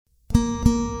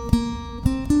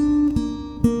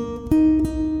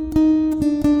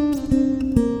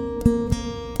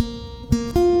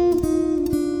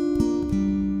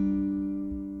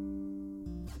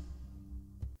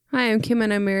I'm Kim,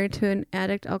 and I'm married to an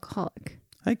addict alcoholic.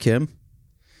 Hi, Kim.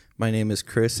 My name is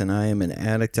Chris, and I am an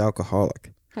addict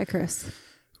alcoholic. Hi, Chris.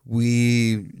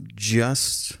 We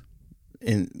just,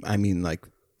 20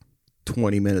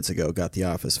 minutes ago, got the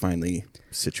office finally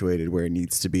situated where it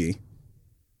needs to be,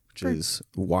 which is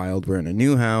wild. We're in a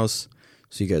new house,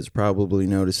 so you guys are probably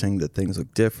noticing that things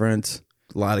look different.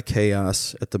 A lot of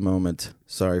chaos at the moment.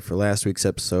 Sorry for last week's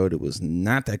episode. It was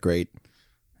not that great,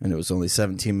 and it was only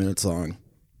 17 minutes long,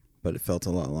 but it felt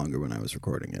a lot longer when I was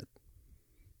recording it.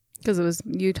 Because it was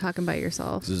you talking about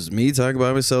yourself. This is me talking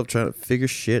about myself, trying to figure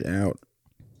shit out.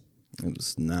 It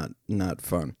was not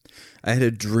fun. I had a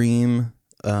dream,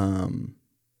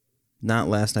 not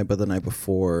last night, but the night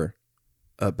before,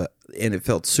 and it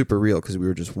felt super real because we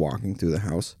were just walking through the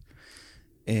house,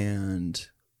 and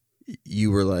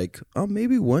you were like, "Oh,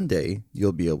 maybe one day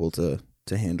you'll be able to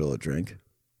handle a drink,"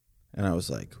 and I was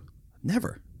like,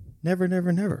 "Never, never,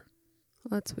 never, never."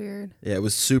 Well, that's weird. Yeah, it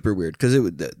was super weird because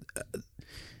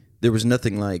there was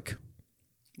nothing like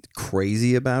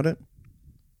crazy about it.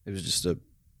 It was just a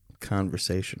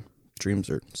conversation. Dreams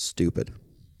are stupid.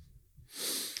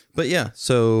 But yeah,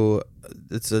 so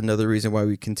it's another reason why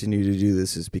we continue to do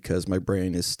this is because my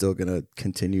brain is still going to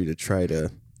continue to try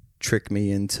to trick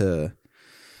me into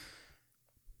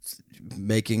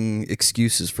making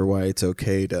excuses for why it's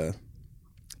okay to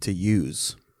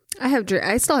use.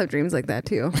 I still have dreams like that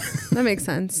too. That makes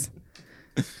sense.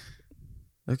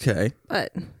 Okay.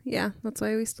 But yeah, that's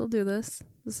why we still do this.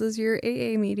 This is your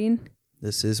AA meeting.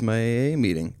 This is my AA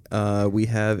meeting. We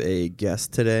have a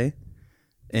guest today,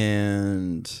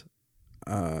 and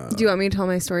do you want me to tell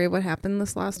my story of what happened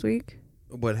this last week?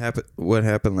 What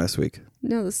happened last week?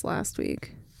 No, this last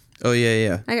week. Oh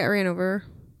yeah. I got ran over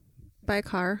by a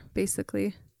car,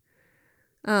 basically.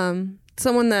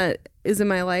 Someone that is in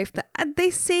my life that they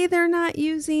say they're not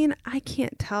using. I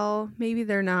can't tell. Maybe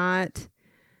they're not.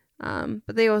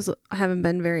 But they also haven't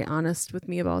been very honest with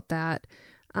me about that.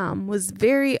 Was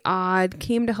very odd,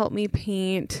 came to help me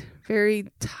paint, very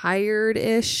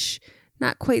tired-ish,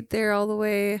 not quite there all the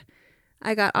way.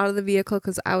 I got out of the vehicle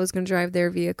because I was going to drive their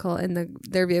vehicle, and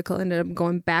their vehicle ended up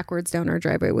going backwards down our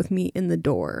driveway with me in the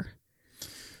door.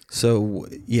 So,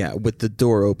 yeah, with the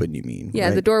door open, you mean? Yeah,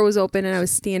 right? The door was open, and I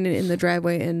was standing in the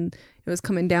driveway, and it was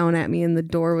coming down at me, and the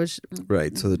door was...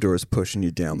 Right, so the door is pushing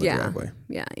you down the driveway.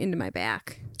 Yeah, into my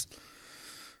back.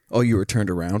 Oh, you were turned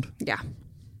around? Yeah.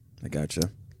 I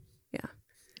gotcha. Yeah.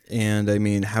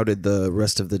 And, how did the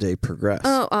rest of the day progress?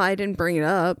 Oh, I didn't bring it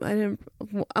up.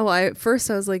 At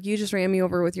first I was like, you just ran me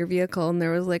over with your vehicle. And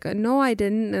there was like, no, I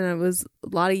didn't. And it was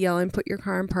a lot of yelling, put your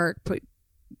car in park, put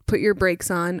your brakes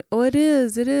on. Oh, it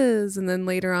is. And then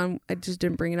later on, I just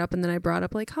didn't bring it up. And then I brought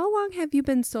up like, how long have you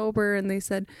been sober? And they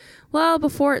said, well,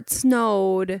 before it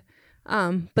snowed.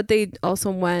 But they also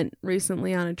went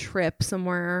recently on a trip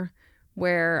somewhere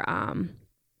where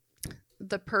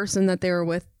the person that they were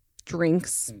with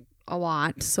drinks a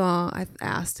lot. So I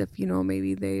asked if,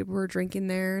 maybe they were drinking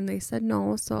there, and they said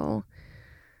no. So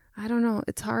I don't know.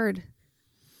 It's hard.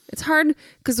 It's hard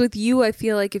because with you, I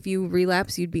feel like if you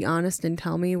relapse, you'd be honest and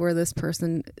tell me, where this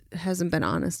person hasn't been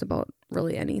honest about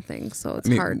really anything. So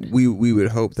it's hard. We would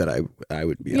hope that I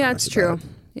would be honest. Yeah, it's true.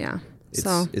 Yeah.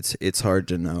 It's hard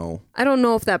to know. I don't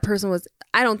know if that person was...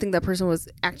 I don't think that person was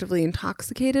actively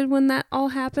intoxicated when that all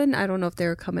happened. I don't know if they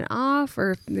were coming off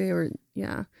or if they were...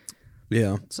 Yeah.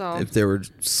 Yeah. So if they were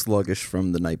sluggish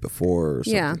from the night before or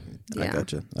something. Yeah. I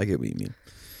gotcha. I get what you mean.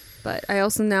 But I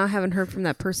also now haven't heard from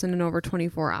that person in over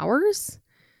 24 hours.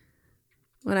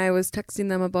 When I was texting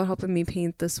them about helping me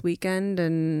paint this weekend,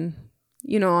 and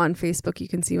on Facebook you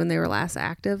can see when they were last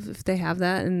active, if they have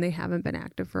that, and they haven't been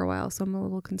active for a while, so I'm a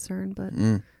little concerned. But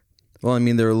well,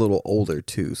 they're a little older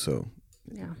too, so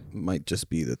yeah, it might just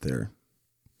be that they're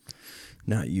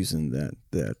not using that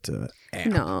app.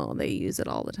 No, they use it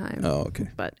all the time. Oh, okay.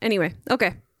 But anyway,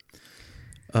 okay.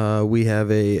 We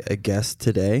have a guest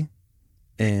today,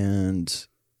 and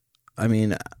I've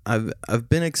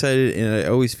been excited, and I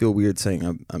always feel weird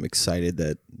saying I'm excited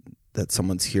that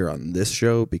someone's here on this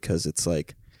show, because it's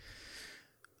like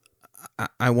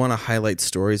I want to highlight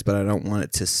stories, but I don't want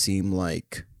it to seem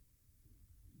like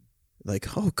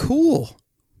oh, cool,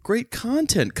 great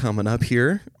content coming up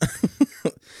here.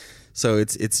 So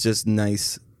it's just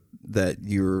nice that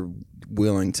you're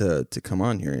willing to come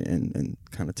on here and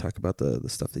kind of talk about the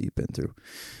stuff that you've been through.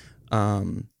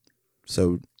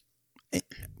 So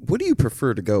what do you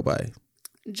prefer to go by?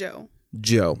 Joe.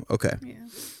 Okay. Yeah.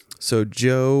 So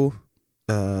Joe,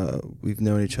 we've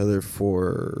known each other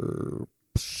for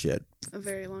a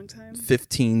very long time.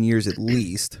 15 years at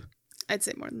least. I'd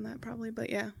say more than that probably, but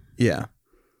yeah. Yeah.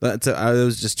 But I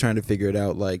was just trying to figure it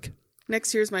out, like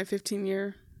Next year's my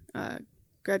 15-year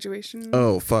graduation.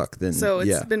 Oh, fuck. Then, so it's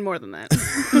yeah. been more than that.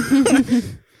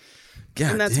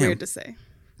 God and that's damn. weird to say.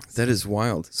 That is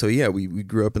wild. So yeah, we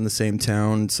grew up in the same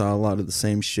town, saw a lot of the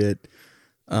same shit.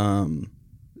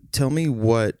 Tell me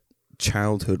what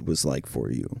childhood was like for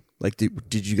you. Like,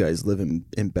 did you guys live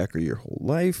in Becker your whole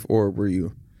life, or were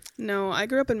you? No, I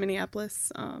grew up in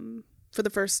Minneapolis for the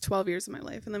first 12 years of my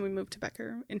life, and then we moved to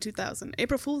Becker in 2000.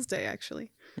 April Fool's Day,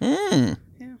 actually. Yeah.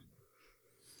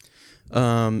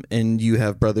 And you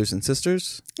have brothers and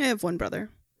sisters? I have one brother.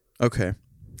 Okay.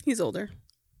 He's older.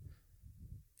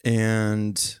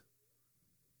 And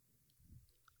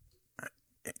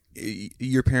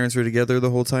your parents were together the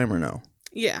whole time or no?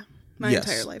 Yeah. My Yes.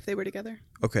 entire life they were together.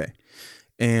 Okay.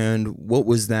 And what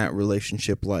was that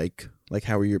relationship like? Like,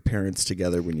 how were your parents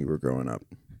together when you were growing up?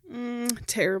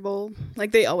 Terrible.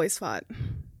 Like, they always fought.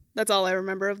 That's all I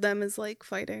remember of them is, like,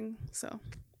 fighting. So,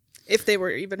 if they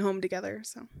were even home together.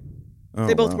 So, Oh,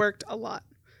 they both wow. worked a lot.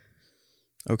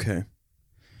 Okay.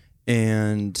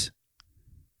 And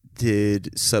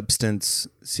did substance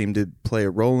seem to play a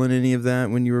role in any of that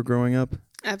when you were growing up?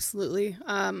 Absolutely.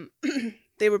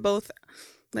 They were both,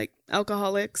 like,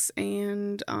 alcoholics,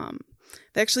 and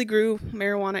they actually grew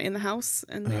marijuana in the house,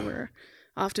 and they were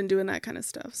often doing that kind of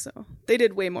stuff. So they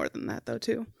did way more than that, though,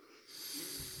 too.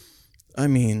 I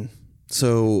mean,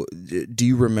 so do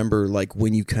you remember, like,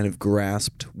 when you kind of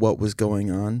grasped what was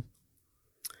going on?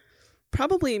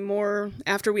 Probably more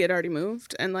after we had already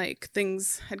moved, and, like,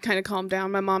 things had kind of calmed down.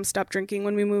 My mom stopped drinking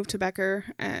when we moved to Becker,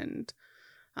 and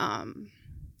I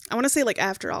want to say, like,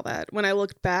 after all that, when I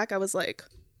looked back, I was like,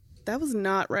 that was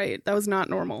not right. That was not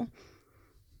normal.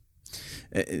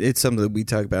 It's something that we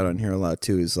talk about on here a lot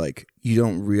too, is like, you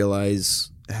don't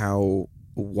realize how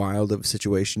wild of a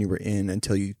situation you were in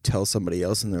until you tell somebody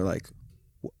else and they're like,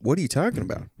 what are you talking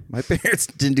about? My parents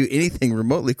didn't do anything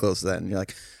remotely close to that. And you're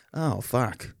like, oh,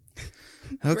 fuck.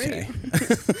 Okay.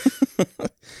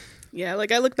 Yeah,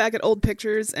 like, I look back at old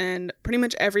pictures, and pretty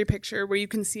much every picture where you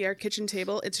can see our kitchen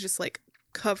table, it's just, like,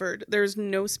 covered. There's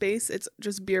no space. It's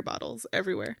just beer bottles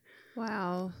everywhere.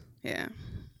 Wow. Yeah.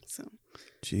 So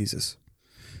Jesus.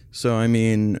 So, I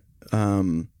mean,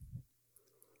 I'm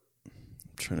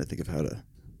trying to think of how to.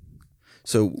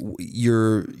 So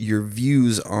your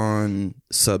views on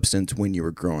substance when you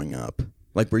were growing up,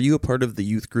 like, were you a part of the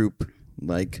youth group?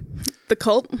 Like, the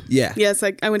cult? yeah. Yes,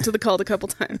 I went to the cult a couple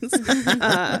times.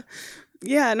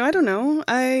 Yeah, no, I don't know.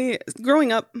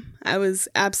 Growing up, I was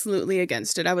absolutely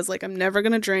against it. I was like, I'm never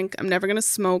going to drink. I'm never going to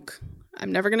smoke.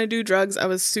 I'm never going to do drugs. I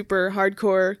was super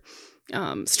hardcore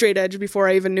straight edge before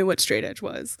I even knew what straight edge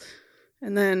was.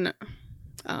 And then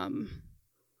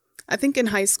I think in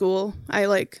high school, I,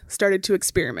 like, started to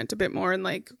experiment a bit more, and,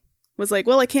 like, was like,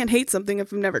 well, I can't hate something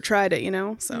if I've never tried it, you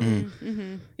know? So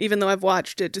even though I've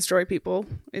watched it destroy people,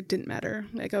 it didn't matter.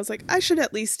 Like, I was like, I should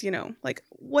at least, you know, like,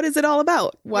 what is it all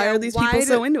about? Why are these people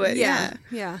so into it? Yeah.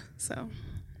 Yeah. So.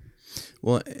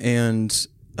 Well, and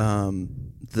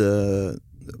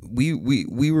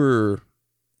we were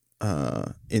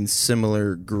in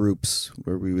similar groups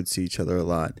where we would see each other a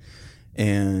lot,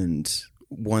 and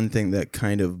one thing that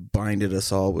kind of binded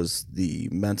us all was the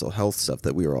mental health stuff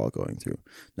that we were all going through.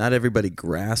 Not everybody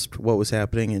grasped what was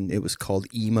happening, and it was called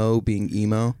being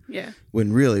emo. Yeah.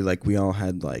 When really, like, we all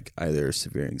had, like, either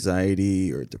severe anxiety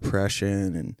or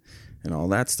depression and all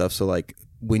that stuff. So, like,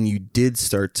 when you did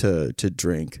start to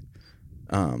drink,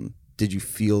 did you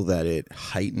feel that it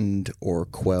heightened or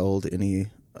quelled any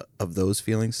of those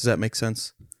feelings? Does that make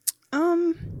sense?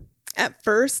 At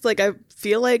first, like, I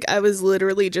feel like I was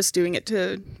literally just doing it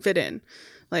to fit in.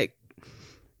 Like,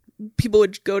 people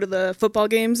would go to the football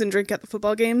games and drink at the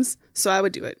football games, so I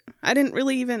would do it. I didn't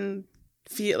really even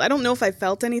I don't know if I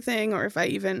felt anything or if I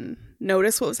even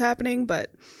noticed what was happening, but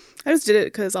I just did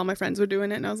it because all my friends were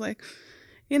doing it, and I was like,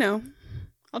 you know,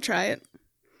 I'll try it.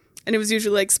 And it was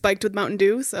usually, like, spiked with Mountain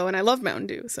Dew, and I love Mountain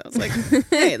Dew, so I was like,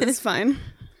 hey, that's fine.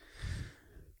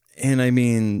 And I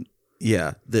mean,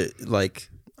 yeah,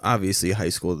 obviously high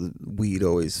school, the weed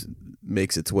always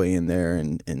makes its way in there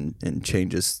and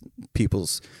changes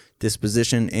people's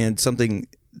disposition. And something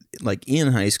like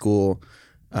in high school,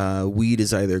 weed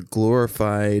is either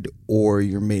glorified or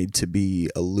you're made to be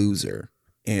a loser.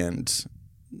 And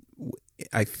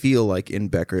I feel like in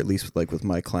Becker, at least like with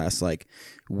my class, like,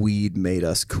 weed made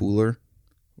us cooler.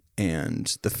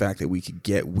 And the fact that we could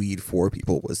get weed for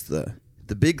people was the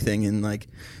big thing. And, like,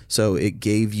 so it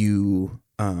gave you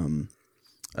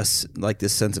like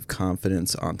this sense of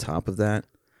confidence on top of that.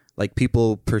 Like,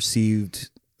 people perceived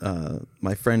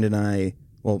my friends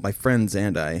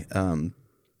and I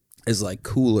as, like,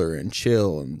 cooler and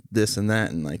chill and this and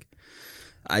that. And, like,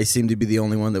 I seemed to be the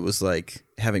only one that was like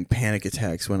having panic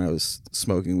attacks when I was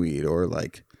smoking weed, or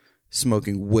like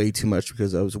smoking way too much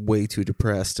because I was way too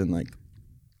depressed, and like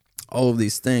all of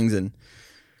these things. And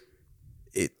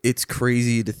it's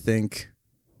crazy to think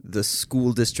the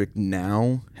school district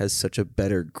now has such a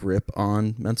better grip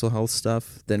on mental health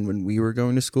stuff than when we were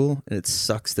going to school. And it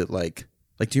sucks that like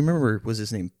do you remember, was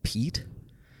his name Pete?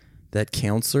 That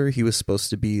counselor, he was supposed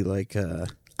to be like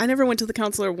I never went to the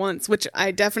counselor once, which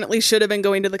I definitely should have been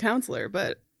going to the counselor,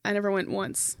 but I never went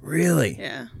once. Really?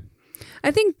 Yeah.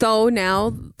 I think though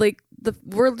now, like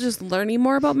we're just learning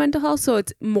more about mental health, so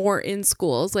it's more in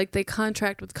schools. Like they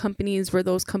contract with companies where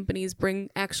those companies bring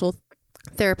actual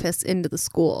therapists into the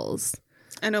schools.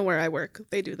 I know where I work,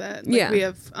 they do that. Like, Yeah. We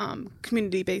have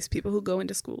community-based people who go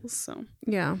into schools, so.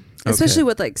 Yeah. Okay. Especially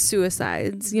with like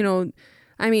suicides, you know,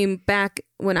 I mean, back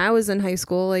when I was in high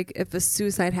school, like if a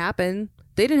suicide happened,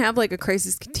 they didn't have like a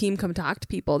crisis team come talk to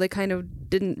people. They kind of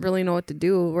didn't really know what to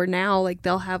do. Or now, like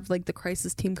they'll have like the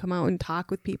crisis team come out and talk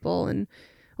with people and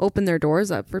open their doors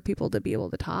up for people to be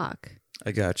able to talk.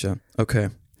 I gotcha. Okay.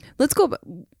 Let's go.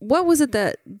 What was it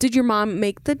that did your mom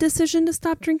make the decision to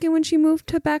stop drinking when she moved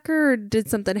to Becker, or did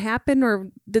something happen,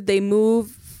 or did they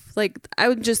move? Like, I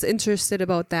was just interested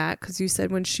about that because you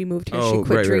said when she moved here, she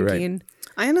quit drinking.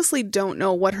 I honestly don't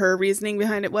know what her reasoning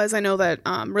behind it was. I know that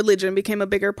religion became a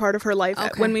bigger part of her life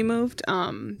when we moved.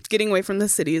 Getting away from the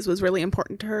cities was really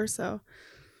important to her. So,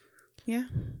 yeah.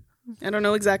 I don't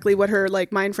know exactly what her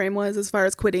like mind frame was as far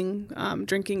as quitting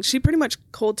drinking. She pretty much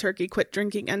cold turkey quit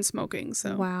drinking and smoking.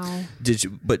 So Wow. Did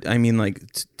you? But I mean, like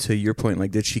to your point,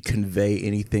 like did she convey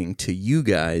anything to you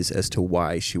guys as to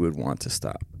why she would want to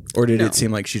stop, or did No. it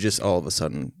seem like she just all of a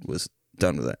sudden was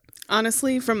done with it?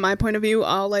 honestly, from my point of view,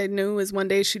 all I knew is one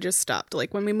day she just stopped.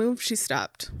 Like when we moved, she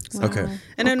stopped. So. Okay.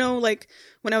 And I know like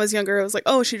when I was younger, I was like,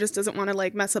 oh, she just doesn't want to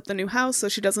like mess up the new house, so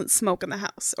she doesn't smoke in the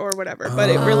house or whatever. But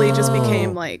it really just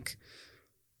became like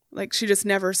she just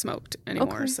never smoked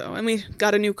anymore. Okay. So, and we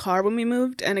got a new car when we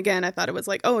moved. And again, I thought it was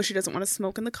like, oh, she doesn't want to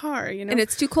smoke in the car, you know? And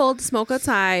it's too cold to smoke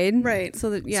outside. Right. So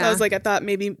that, yeah. So I was like, I thought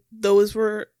maybe those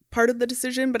were part of the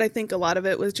decision, but I think a lot of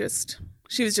it was just,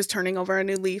 she was just turning over a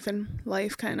new leaf in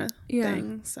life kind of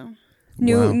thing. So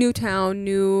Wow. new town,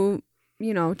 new,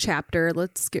 chapter.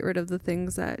 Let's get rid of the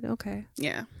things that, okay.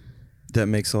 yeah. That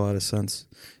makes a lot of sense.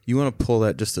 You want to pull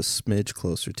that just a smidge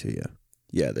closer to you.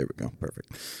 Yeah, there we go.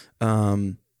 Perfect.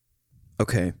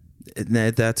 Okay.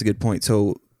 That's a good point.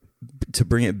 So to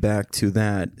bring it back to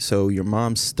that, so your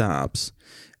mom stops.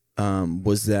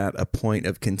 Was that a point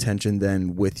of contention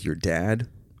then with your dad?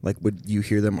 Like, would you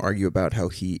hear them argue about how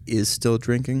he is still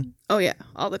drinking? Oh yeah.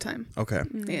 All the time. Okay.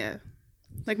 Yeah.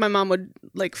 Like my mom would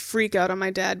like freak out on my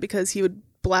dad because he would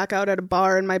black out at a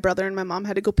bar and my brother and my mom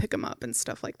had to go pick him up and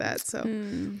stuff like that. So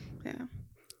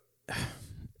yeah.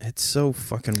 It's so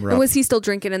fucking rough. And was he still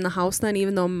drinking in the house then,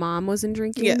 even though mom wasn't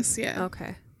drinking? Yes. Yeah.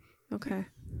 Okay.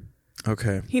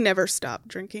 Okay. He never stopped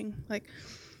drinking. Like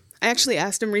I actually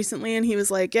asked him recently and he was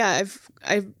like, yeah,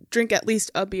 I drink at least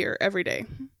a beer every day.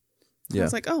 Yeah. I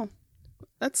was like, oh,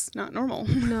 that's not normal.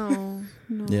 No.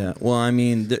 Yeah. Well, I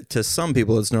mean, to some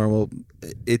people it's normal.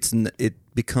 It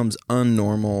becomes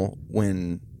unnormal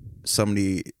when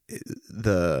somebody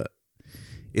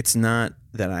it's not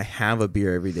that I have a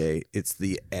beer every day. It's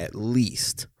the at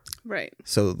least. Right.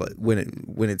 So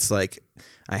when it's like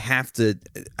I have to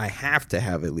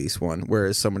have at least one.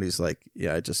 Whereas somebody's like,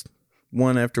 yeah, I just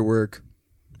one after work,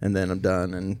 and then I'm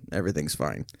done and everything's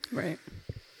fine. Right.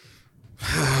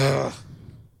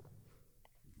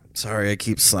 Sorry, I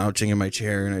keep slouching in my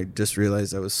chair, and I just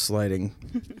realized I was sliding.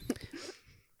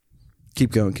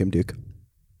 Keep going, Kim Duke.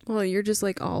 Well, you're just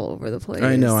like all over the place.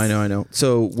 I know.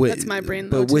 So That's my brain,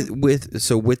 though, But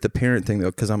too. with the parent thing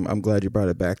though, because I'm glad you brought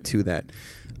it back to that.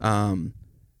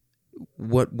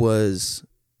 What was?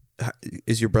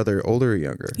 Is your brother older or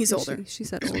younger? He's older. She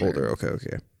said He's older.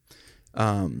 Okay.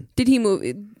 Did he move?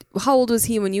 How old was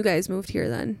he when you guys moved here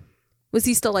then? Was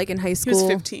he still like in high He school?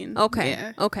 was 15. Okay.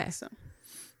 Yeah. Okay. So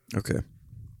Okay.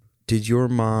 Did your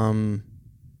mom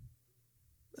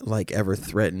like ever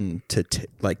threaten to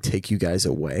take you guys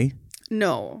away?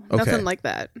 no, Okay. nothing like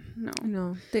that. No.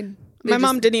 No. They My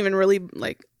mom didn't even really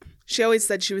like. She always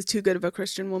said she was too good of a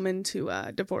Christian woman to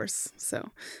divorce. So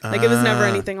like it was never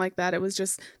anything like that. It was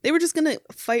just they were just gonna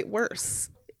fight worse.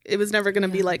 It was never gonna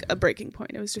be like a breaking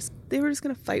point. It was just they were just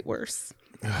gonna fight worse.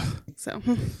 So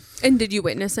And did you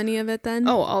witness any of it then?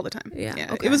 all the time.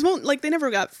 Yeah, okay. It was like they never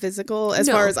got physical as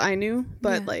No. far as I knew,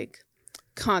 but Yeah. like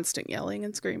constant yelling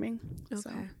and screaming. Okay.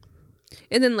 So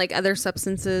And then like other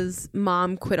substances,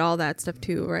 mom quit all that stuff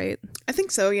too, right? I think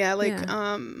so. Yeah. Like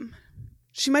Yeah.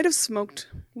 she might have smoked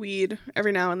weed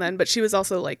every now and then, but she was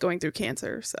also like going through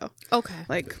cancer, so Okay.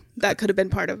 like that could have been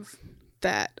part of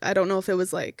that. I don't know if it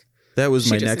was like That was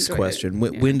she my just next enjoyed question.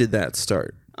 it. When did that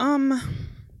start?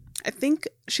 I think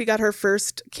she got her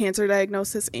first cancer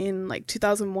diagnosis in like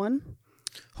 2001.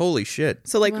 Holy shit.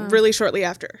 So like Wow. really shortly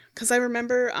after, because I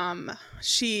remember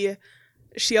she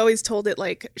always told it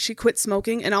like she quit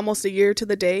smoking, and almost a year to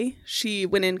the day she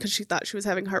went in because she thought she was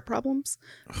having heart problems,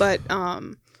 but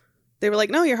they were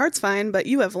like, no, your heart's fine, but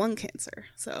you have lung cancer.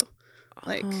 So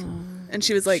like, and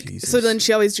she was like, Jesus. so then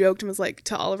she always joked and was like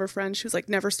to all of her friends, she was like,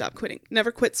 never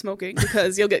quit smoking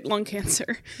because you'll get lung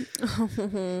cancer.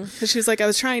 Because she was like, I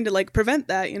was trying to like prevent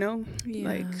that, you know, Yeah.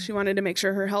 like she wanted to make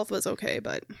sure her health was okay,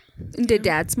 but Did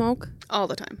Dad smoke? all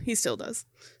the time he still does.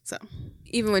 So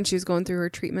Even when she was going through her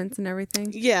treatments and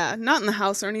everything? yeah, not in the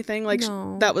house or anything. Like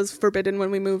No. that was forbidden when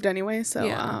we moved anyway. So,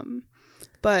 Yeah.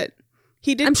 but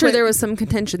he did. I'm sure quit- there was some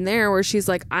contention there where she's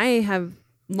like, I have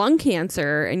lung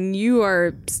cancer and you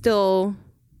are still,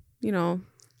 you know.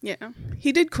 Yeah,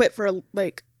 he did quit for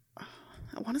like,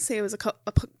 I want to say it was a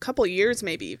couple years,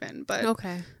 maybe even. But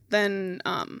Okay. then,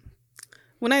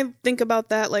 when I think about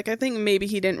that, like I think maybe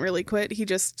he didn't really quit. He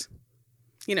just,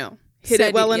 you know, hid Said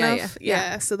it well it- yeah, enough,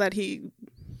 yeah. so that he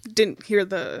didn't hear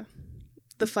the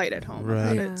fight at home about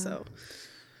Right. Yeah. it. So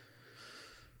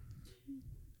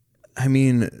I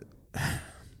mean,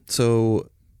 so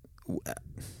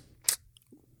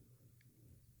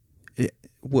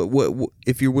what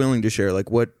if you're willing to share, like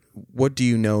what do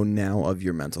you know now of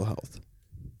your mental health?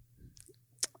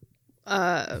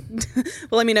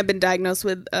 well, I mean, I've been diagnosed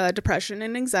with depression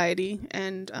and anxiety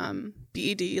and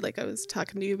BED, like I was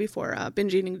talking to you before,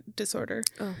 binge eating disorder.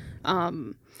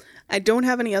 Oh. I don't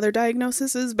have any other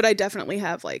diagnoses, but I definitely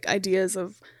have like ideas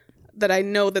of that. I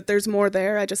know that there's more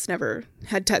there. I just never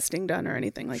had testing done or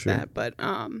anything like Sure. that. But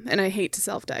and I hate to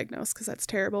self-diagnose because that's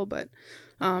terrible. But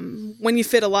when you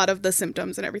fit a lot of the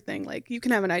symptoms and everything, like you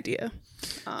can have an idea.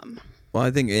 Well,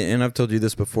 I think, and I've told you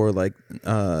this before, like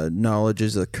knowledge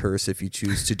is a curse if you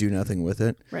choose to do nothing with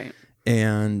it. Right.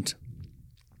 And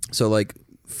so like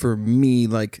for me,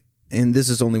 like, and this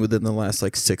is only within the last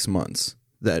like 6 months,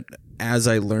 that as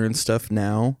I learn stuff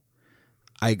now,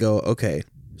 I go, okay,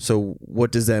 so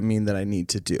what does that mean that I need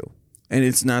to do? And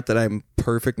it's not that I'm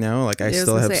perfect now. Like I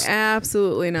still have,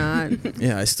 absolutely not.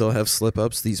 yeah, I still have slip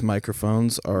ups. These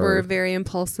microphones We're a are, very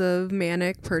impulsive,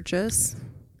 manic purchase.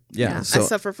 yeah. yeah. So I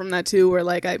suffer from that too, where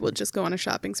like I will just go on a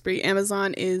shopping spree.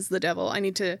 Amazon is the devil. I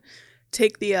need to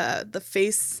take the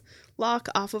face lock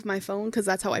off of my phone because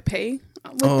that's how I pay.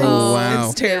 With Oh, things. wow.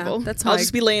 It's terrible. Yeah, that's how I'll I-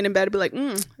 just be laying in bed and be like,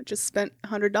 I just spent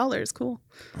 $100. Cool.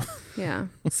 Yeah.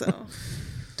 So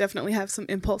definitely have some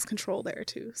impulse control there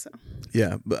too. So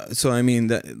yeah, but, so I mean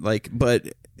that, like, but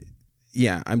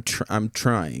yeah, I'm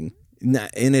trying,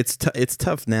 and it's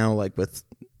tough now, like with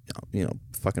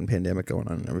fucking pandemic going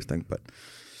on and everything. But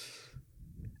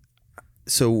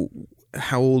so,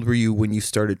 how old were you when you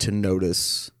started to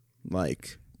notice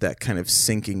like that kind of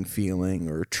sinking feeling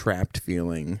or trapped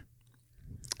feeling?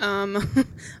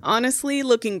 honestly,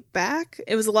 looking back,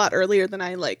 it was a lot earlier than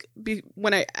I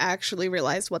when I actually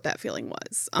realized what that feeling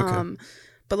was. Okay.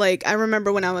 But like I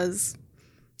remember when I was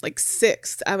like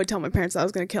 6, I would tell my parents I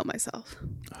was going to kill myself.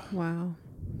 Wow.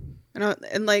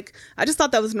 And like I just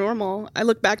thought that was normal. I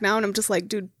look back now and I'm just like,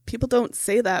 dude, people don't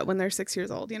say that when they're 6 years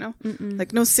old, you know?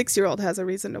 Like no 6-year-old has a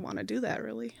reason to want to do that,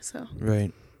 really. So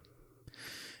Right.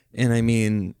 And I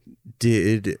mean,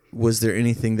 was there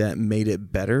anything that made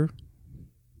it better?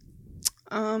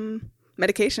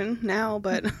 medication now,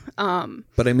 but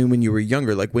But I mean, when you were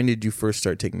younger, like when did you first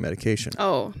start taking medication?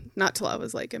 not till I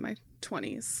was like in my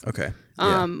 20s. Okay.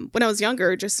 Yeah. When I was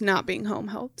younger, just not being home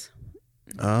helped.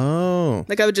 Oh.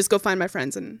 Like I would just go find my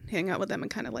friends and hang out with them and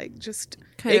kind of like just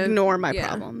Kind of, ignore my yeah.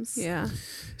 problems. Yeah.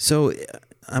 So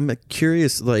I'm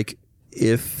curious, like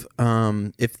if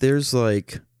there's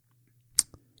like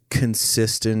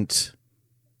consistent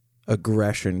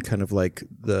aggression, kind of like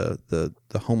the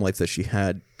home life that she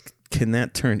had, can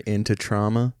that turn into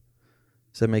trauma?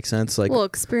 Does that make sense? Like, Well,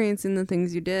 experiencing the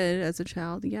things you did as a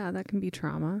child, yeah, that can be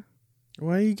trauma.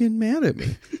 why are you getting mad at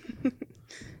me?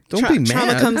 Don't be mad.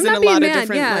 Trauma comes I'm in not a being lot of mad,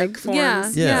 different yeah, like forms.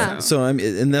 yeah. yeah. So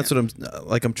and that's what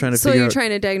I'm trying to So figure you're out. trying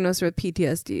to diagnose her with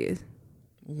PTSD.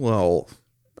 Well,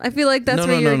 I feel like that's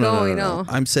where you're going. No.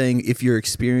 I'm saying if you're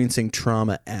experiencing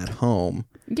trauma at home,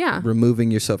 Yeah. removing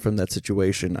yourself from that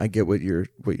situation, I get what you're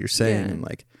saying, Yeah. and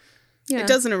like, Yeah. It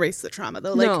doesn't erase the trauma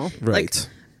though. Like, No. right. like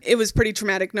it was pretty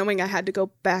traumatic knowing I had to go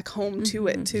back home to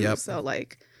it too. Yep. So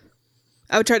like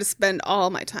I would try to spend all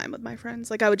my time with my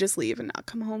friends. Like I would just leave and not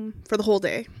come home for the whole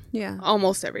day, Yeah.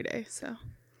 almost every day. So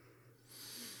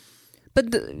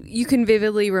But you can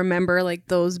vividly remember like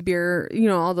those beer,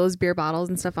 all those beer bottles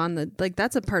and stuff on the, like,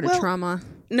 that's a part of trauma.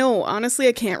 No, honestly,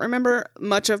 I can't remember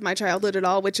much of my childhood at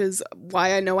all, which is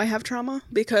why I know I have trauma,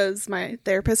 because my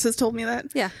therapist has told me that.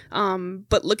 Yeah.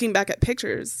 But looking back at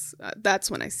pictures, that's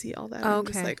when I see all that. Oh, I'm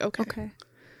just like, okay.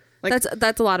 Like,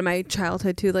 that's a lot of my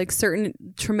childhood too. Like certain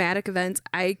traumatic events,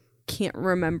 I can't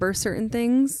remember certain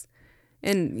things.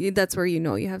 And that's where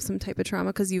you have some type of trauma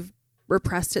because you've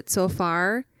repressed it so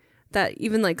far that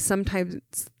even like sometimes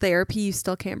therapy, you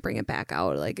still can't bring it back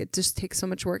out. Like it just takes so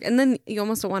much work. And then you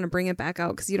almost don't want to bring it back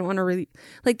out because you don't want to really,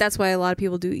 like, that's why a lot of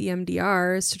people do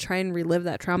EMDR is to try and relive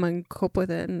that trauma and cope with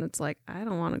it. And it's like, I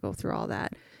don't want to go through all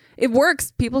that. It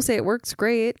works. People say it works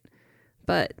great,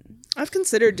 but I've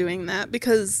considered doing that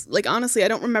because, like, honestly, I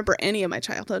don't remember any of my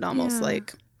childhood almost. Yeah.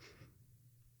 Like,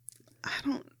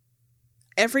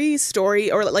 every story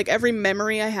or like every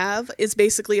memory I have is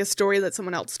basically a story that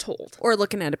someone else told. or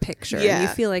looking at a picture and Yeah. you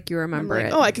feel like you remember I'm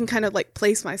like, it. oh, I can kind of like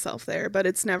place myself there, but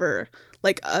it's never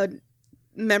like a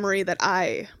memory that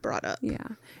I brought up. Yeah.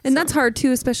 And that's hard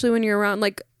too, especially when you're around,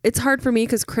 like, it's hard for me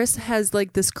because Chris has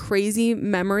like this crazy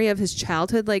memory of his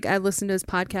childhood. Like I listened to his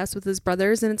podcast with his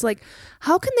brothers and it's like,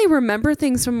 how can they remember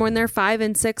things from when they're 5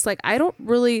 and 6? Like I don't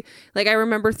really, like I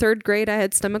remember 3rd grade, I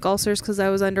had stomach ulcers because I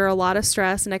was under a lot of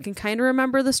stress and I can kind of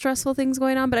remember the stressful things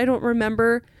going on, but I don't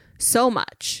remember so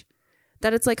much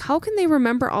that it's like, how can they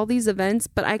remember all these events,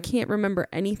 but I can't remember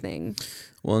anything?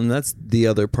 Well, and that's the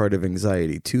other part of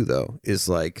anxiety too, though, is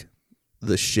like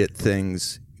the shit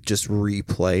things just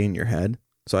replay in your head.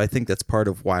 So I think that's part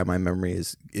of why my memory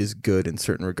is good in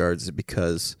certain regards, is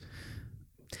because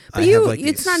But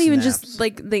it's not even just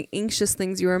like the anxious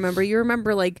things you remember. You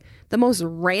remember like the most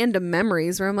random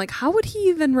memories where I'm like, how would he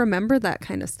even remember that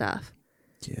kind of stuff?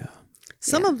 Yeah.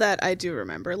 Some of that I do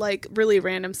remember, like really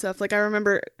random stuff. Like I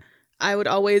remember I would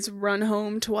always run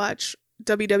home to watch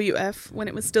WWF when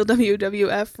it was still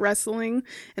WWF wrestling,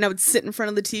 and I would sit in front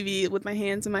of the TV with my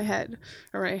hands in my head,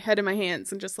 or my head in my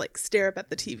hands, and just like stare up at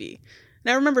the TV.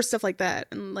 And I remember stuff like that,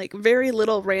 and like very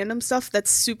little random stuff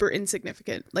that's super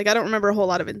insignificant. Like I don't remember a whole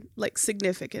lot of like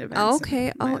significant events. Oh, okay.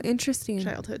 in my Interesting.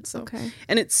 childhood. So, Okay.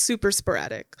 and it's super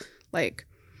sporadic. Like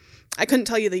I couldn't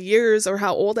tell you the years or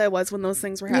how old I was when those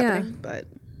things were happening, but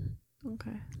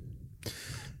Okay.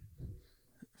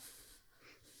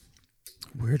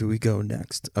 Where do we go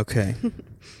next? Okay.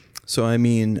 So, I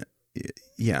mean,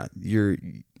 yeah, you're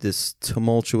this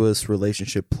tumultuous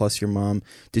relationship plus your mom.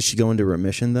 Did she go into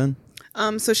remission then?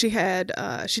 So she had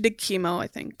she did chemo, I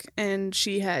think, and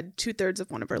she had 2/3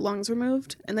 of one of her lungs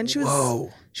removed, and then she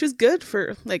was good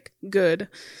for like good.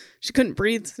 She couldn't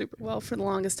breathe super well for the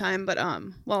longest time, but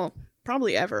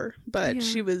probably ever, but Yeah.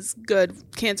 she was good,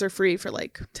 cancer free for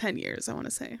like 10 years, I want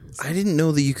to say. So. I didn't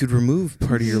know that you could remove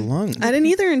part of your lung. I didn't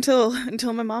either until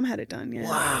my mom had it done. Yeah.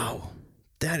 Wow.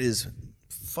 That is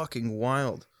fucking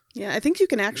wild. Yeah, I think you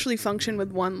can actually function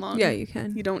with one lung. Yeah, you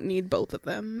can. You don't need both of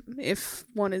them if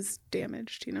one is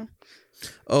damaged, you know.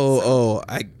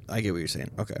 I get what you're saying.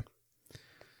 Okay.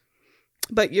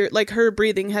 But her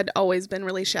breathing had always been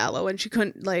really shallow, and she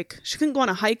couldn't go on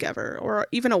a hike ever, or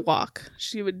even a walk.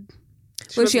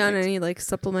 Was she on any like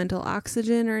supplemental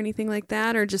oxygen or anything like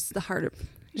that, or just the heart?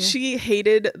 Yeah. She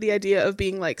hated the idea of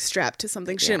being like strapped to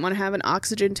something. She didn't want to have an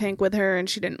oxygen tank with her, and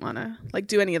she didn't want to like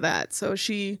do any of that. So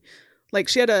she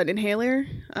had an inhaler,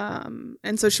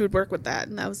 and so she would work with that,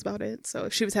 and that was about it. So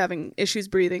if she was having issues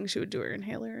breathing, she would do her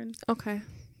inhaler, Okay.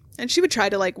 and she would try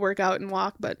to like work out and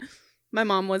walk, but my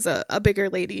mom was a bigger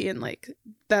lady, and like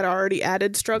that already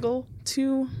added struggle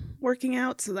to working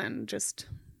out. So then just,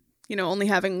 only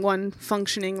having one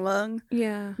functioning lung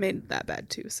Yeah. made that bad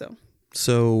too.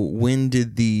 So when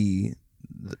did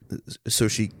so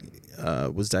she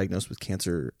was diagnosed with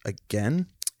cancer again?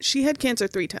 She had cancer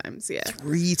 3 times. Yeah.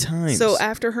 3 times. So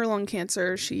after her lung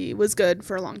cancer, she was good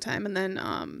for a long time. And then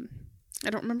I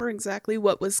don't remember exactly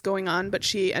what was going on, but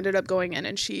she ended up going in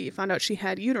and she found out she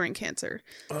had uterine cancer.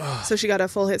 Ugh. So she got a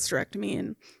full hysterectomy,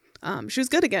 and she was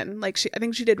good again. Like I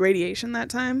think she did radiation that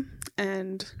time,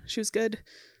 and she was good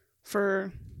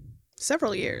for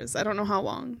several years. I don't know how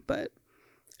long, but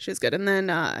she was good. And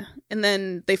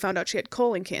then they found out she had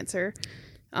colon cancer.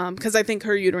 Because I think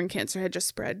her uterine cancer had just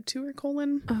spread to her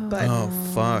colon. But Oh,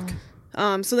 fuck.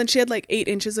 so then she had like 8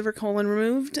 inches of her colon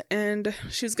removed, and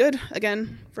she was good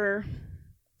again for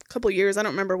a couple years. I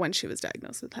don't remember when she was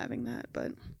diagnosed with having that,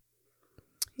 but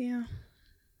yeah.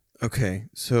 Okay,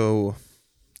 so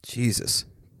Jesus.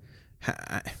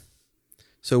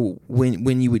 So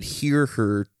when you would hear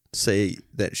her say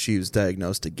that she was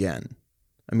diagnosed again,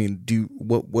 I mean,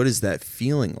 what is that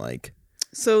feeling like?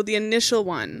 So the initial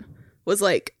one was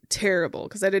like terrible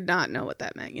because I did not know what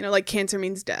that meant. You know, like cancer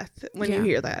means death when you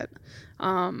hear that.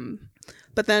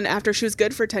 But then after she was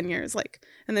good for 10 years, like,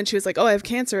 and then she was like, oh, I have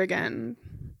cancer again.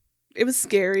 It was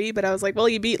scary, but I was like, well,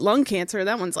 you beat lung cancer.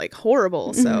 That one's like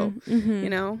horrible. So, you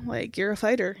know, like you're a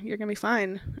fighter. You're going to be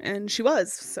fine. And she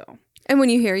was. So. And when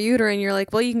you hear uterine, you're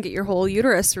like, well, you can get your whole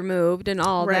uterus removed and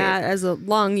all Right. that. As a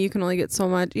lung, you can only get so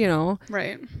much, you know.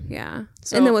 Right. Yeah.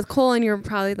 So- and then with colon, you're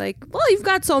probably like, well, you've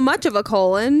got so much of a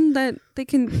colon that they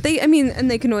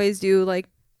can always do like,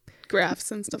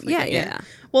 Grafts and stuff like yeah, that. yeah.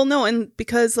 Well, no. And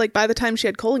because like by the time she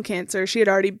had colon cancer, she had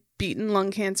already beaten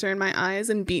lung cancer in my eyes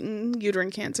and beaten uterine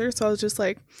cancer. So I was just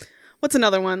like, what's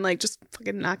another one? Like, just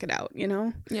fucking knock it out, you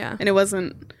know? Yeah. And it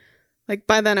wasn't like,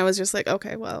 by then I was just like,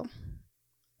 okay, well,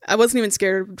 I wasn't even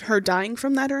scared of her dying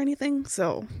from that or anything.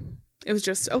 So it was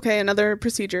just, okay, another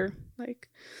procedure. Like,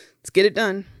 let's get it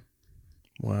done.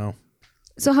 Wow.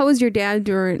 So how was your dad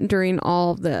during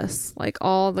all of this? Like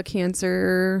all the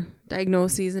cancer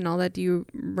diagnoses and all that? Do you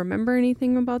remember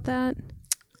anything about that?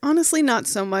 Honestly, not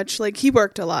so much. Like, he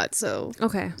worked a lot, so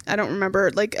Okay. I don't remember.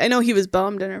 Like, I know he was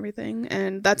bummed and everything,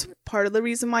 and that's part of the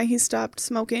reason why he stopped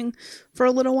smoking for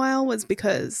a little while was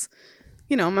because,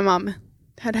 you know, my mom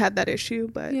had that issue,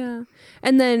 but Yeah.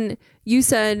 And then you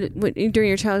said during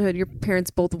your childhood, your parents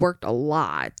both worked a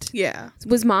lot. yeah.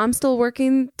 Was mom still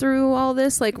working through all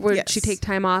this? Like, would Yes. she take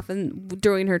time off and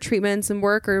during her treatments and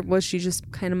work, or was she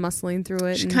just kind of muscling through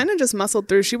it? She kind of just muscled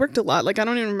through. She worked a lot. Like, I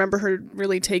don't even remember her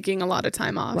really taking a lot of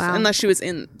time off unless she was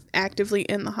actively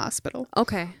in the hospital.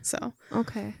 Okay. So,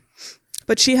 Okay.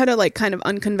 but she had a like kind of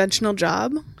unconventional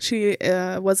job. She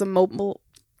was a mobile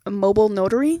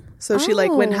notary. So she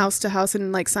like went Oh. house to house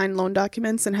and like signed loan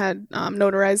documents and had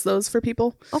notarized those for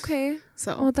people. Okay.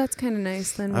 So Oh, that's kind of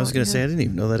nice then. I was going to say, I didn't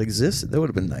even know that existed. That would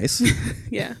have been nice.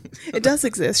 yeah, it does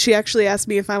exist. She actually asked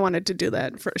me if I wanted to do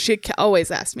that. She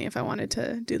always asked me if I wanted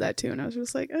to do that too, and I was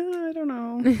just like, I don't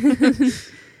know.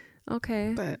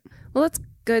 Okay. But Well, that's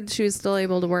good. She was still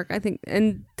able to work, I think.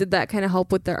 And did that kind of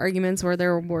help with their arguments where they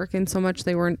were working so much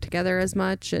they weren't together as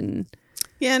much? And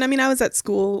yeah, and I mean, I was at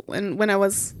school, and when I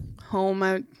was home,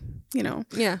 I, you know,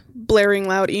 yeah, blaring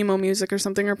loud emo music or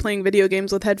something, or playing video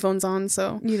games with headphones on.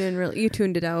 So you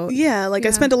tuned it out. yeah, like I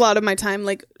Yeah. spent a lot of my time,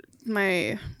 like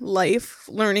my life,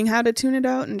 learning how to tune it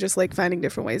out and just like finding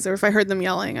different ways. Or if I heard them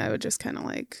yelling, I would just kind of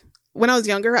like. When I was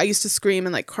younger, I used to scream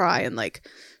and like cry and like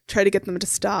try to get them to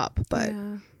stop. But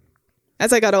Yeah.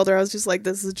 as I got older, I was just like,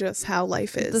 this is just how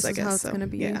life is. This I is guess how it's so. going to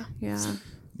be. Yeah. Yeah.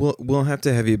 We'll have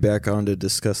to have you back on to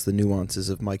discuss the nuances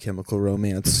of My Chemical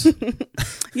Romance.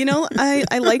 You know,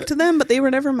 I liked them, but they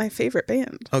were never my favorite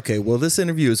band. Okay, well, this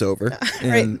interview is over. Right.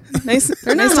 And Nice,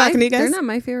 They're nice not talking to you They're guys. not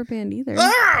my favorite band either.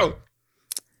 Oh!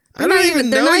 I They're don't not even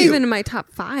They're know not you. even in my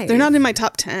top 5. They're not in my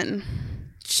top 10.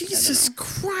 Jesus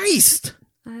Christ.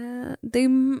 They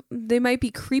might be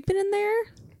creeping in there,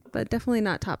 but definitely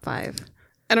not top 5.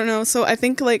 I don't know. So I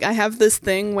think like I have this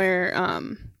thing where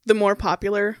the more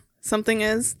popular something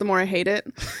is, the more I hate it.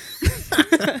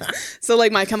 So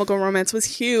like My Chemical Romance was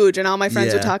huge, and all my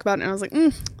friends would Yeah. talk about it, and I was like,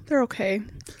 they're okay.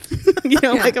 You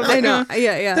know, Yeah, like I'm like, I know.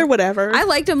 Yeah. they're whatever. I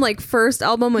liked them like first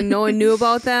album when no one knew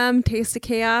about them, Taste of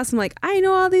Chaos. I'm like, I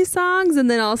know all these songs, and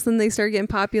then all of a sudden they start getting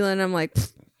popular, and I'm like,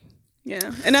 pfft,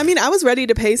 Yeah. And I mean, I was ready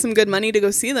to pay some good money to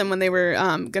go see them when they were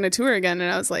going to tour again,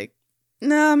 and I was like,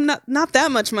 no, I'm not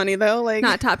that much money though. Like,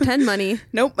 not top 10 money.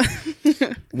 nope.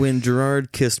 When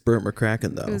Gerard kissed Burt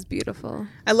McCracken, though. It was beautiful.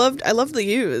 I loved The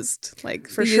Used, like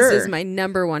for The sure. Used is my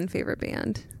number 1 favorite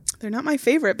band. They're not my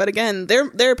favorite, but again,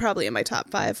 they're probably in my top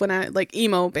 5 when I like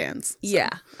emo bands. Yeah.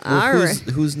 Well, All right.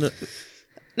 who's no,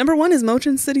 Number 1 is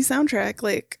Motion City Soundtrack,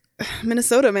 like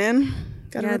Minnesota, man.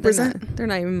 Gotta Yeah, represent. they're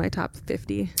not even my top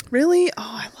 50. Really? Oh,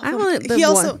 I I love want him. the He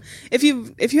also, one. if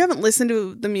you haven't listened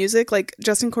to the music, like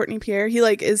Justin Courtney Pierre, he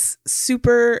like is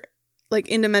super like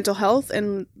into mental health,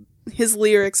 and his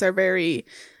lyrics are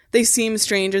they seem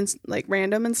strange and like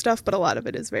random and stuff, but a lot of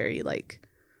it is very like,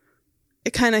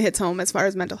 it kind of hits home as far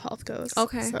as mental health goes.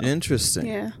 Okay. So, interesting.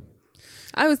 yeah,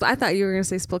 I thought you were going to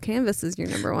say Spill Canvas is your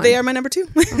number 1. they are my number 2.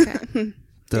 Okay.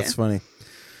 That's Yeah.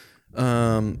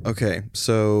 funny. Okay,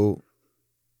 so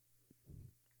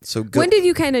go. When did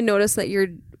you kind of notice that your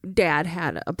dad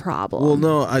had a problem? Well,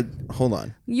 no, hold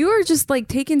on. You were just like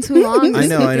taking too long. I to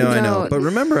know. sneak things But out.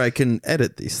 remember, I can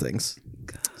edit these things.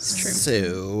 It's true.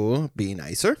 So be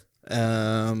nicer.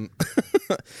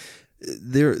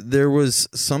 There was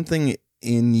something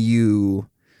in you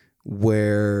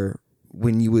where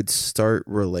when you would start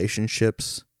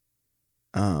relationships,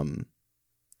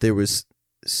 there was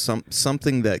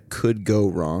something that could go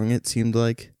wrong. It seemed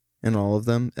like in all of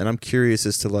them, and I'm curious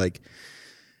as to like,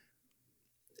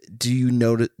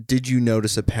 Did you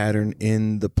notice a pattern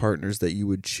in the partners that you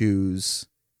would choose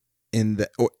and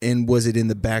was it in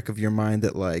the back of your mind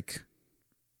that like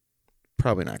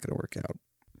probably not going to work out?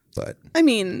 But I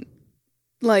mean,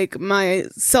 like my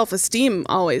self-esteem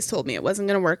always told me it wasn't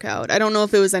going to work out. I don't know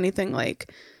if it was anything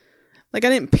like I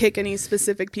didn't pick any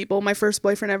specific people. My first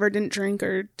boyfriend ever didn't drink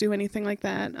or do anything like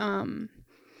that.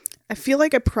 I feel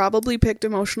like I probably picked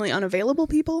emotionally unavailable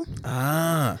people.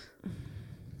 Ah.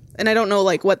 And I don't know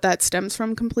like what that stems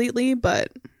from completely, but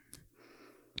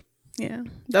yeah,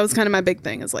 that was kind of my big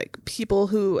thing is like people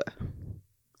who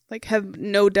like have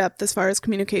no depth as far as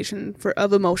communication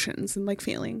of emotions and like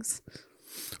feelings.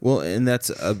 Well, and that's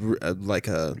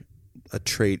a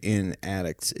trait in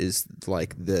addicts is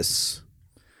like this.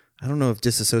 I don't know if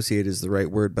disassociate is the right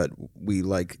word, but we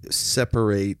like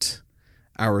separate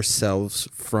ourselves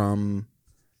from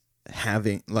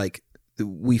having like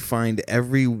we find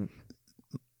every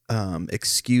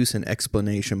excuse and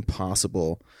explanation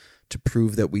possible to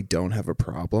prove that we don't have a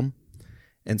problem.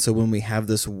 And so when we have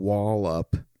this wall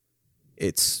up,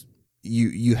 it's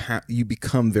you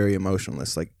become very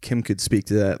emotionless. Like Kim could speak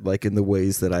to that like in the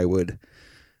ways that I would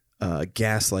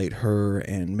gaslight her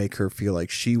and make her feel like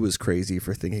she was crazy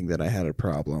for thinking that I had a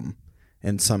problem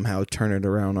and somehow turn it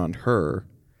around on her.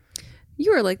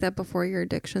 You were like that before your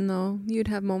addiction, though. You'd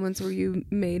have moments where you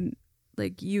made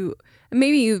like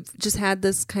maybe you've just had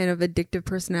this kind of addictive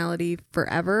personality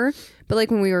forever, but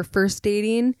like when we were first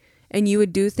dating and you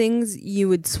would do things, you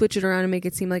would switch it around and make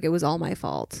it seem like it was all my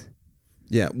fault.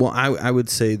 Yeah, well, I would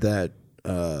say that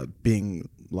being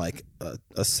like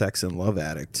a sex and love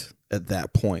addict at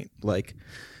that point, like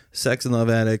sex and love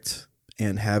addict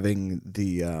and having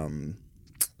the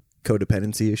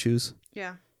codependency issues.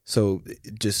 Yeah. So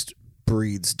it just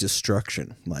breeds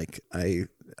destruction. Like I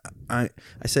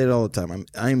say it all the time.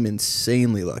 I'm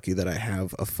insanely lucky that I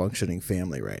have a functioning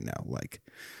family right now. Like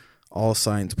all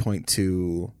signs point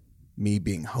to me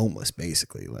being homeless,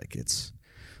 basically. Like it's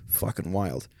fucking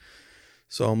wild.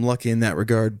 So I'm lucky in that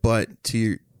regard. But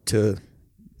to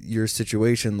your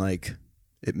situation, like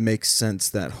it makes sense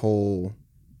that whole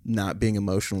not being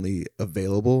emotionally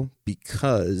available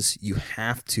because you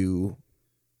have to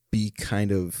be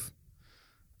kind of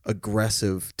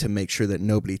aggressive to make sure that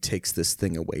nobody takes this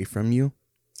thing away from you.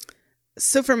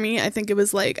 So for me, I think it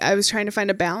was like I was trying to find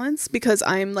a balance because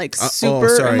I'm like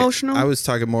super emotional. I was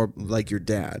talking more like your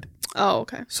dad. Oh,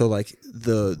 okay. So like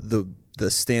the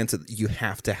stance that you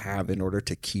have to have in order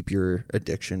to keep your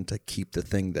addiction, to keep the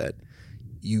thing that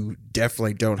you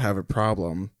definitely don't have a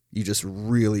problem, you just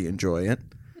really enjoy it.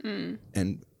 Mm.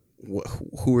 And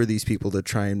who are these people to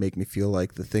try and make me feel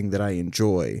like the thing that I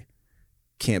enjoy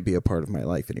can't be a part of my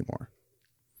life anymore?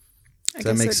 Does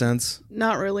that make sense?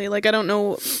 Not really. Like I don't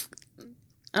know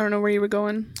where you were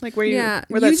going. Like where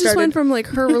where that just started. went from like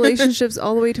her relationships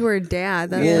all the way to her dad.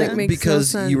 That like makes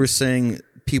because no sense. You were saying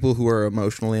people who are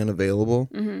emotionally unavailable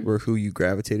were who you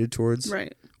gravitated towards.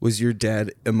 Right. Was your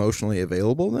dad emotionally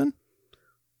available then?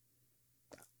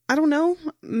 I don't know.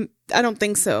 I don't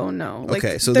think so. No. Like,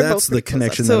 okay, so that's the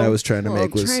connection that I was trying to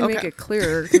make. I'm trying to make it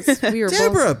clear because we were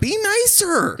Deborah, be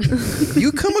nicer.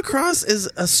 You come across as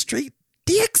a straight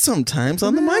dick sometimes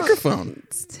on the microphone.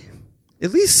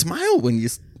 At least smile when you.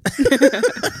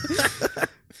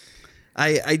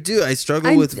 I do. I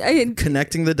struggle with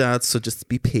connecting the dots, so just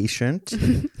be patient.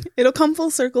 It'll come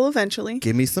full circle eventually.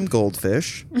 Give me some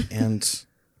goldfish, and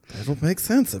it'll make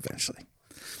sense eventually.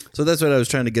 So that's what I was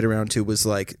trying to get around to was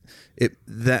like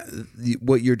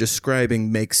what you're describing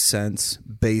makes sense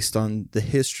based on the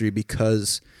history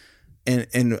because,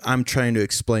 and I'm trying to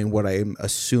explain what I'm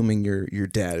assuming your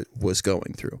dad was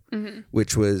going through,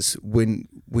 which was when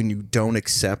you don't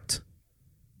accept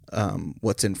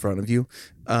what's in front of you.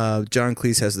 John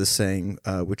Cleese has this saying,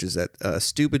 which is that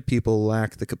stupid people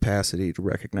lack the capacity to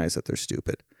recognize that they're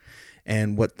stupid.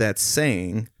 And what that's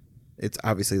saying, it's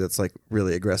obviously that's like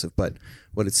really aggressive, but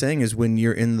what it's saying is when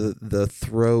you're in the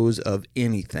throes of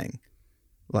anything,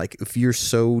 like if you're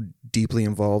so deeply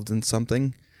involved in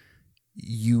something,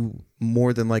 you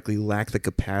more than likely lack the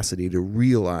capacity to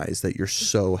realize that you're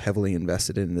so heavily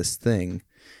invested in this thing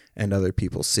and other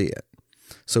people see it.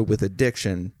 So with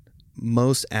addiction,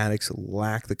 most addicts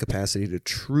lack the capacity to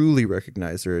truly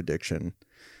recognize their addiction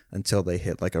until they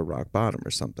hit like a rock bottom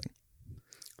or something.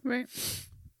 Right.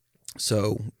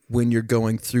 So when you're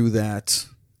going through that,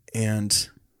 and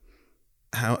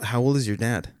how old is your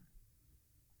dad?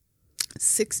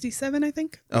 67, I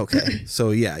think. Okay.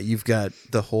 So yeah, you've got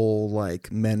the whole like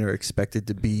men are expected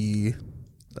to be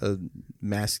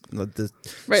mask.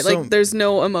 Right, like there's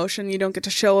no emotion. You don't get to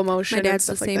show emotion. My dad's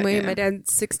and the stuff same like that, way. yeah. My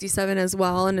dad's 67 as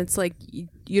well, and it's like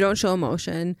you don't show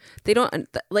emotion. They don't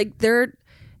like their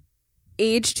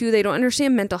age too. They don't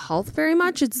understand mental health very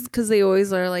much. It's because they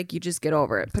always are like, you just get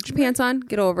over it. Put your pants on,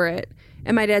 get over it.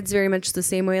 And my dad's very much the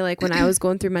same way. Like when I was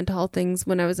going through mental health things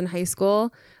when I was in high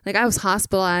school, like I was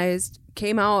hospitalized,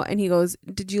 came out, and he goes,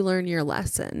 "Did you learn your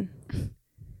lesson?"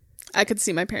 I could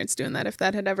see my parents doing that if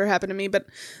that had ever happened to me, but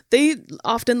they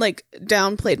often like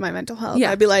downplayed my mental health.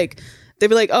 Yeah. They'd be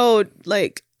like, "Oh,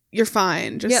 like you're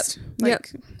fine. Just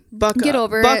like buck Get up."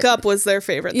 over buck it. up was their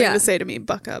favorite thing Yeah. to say to me.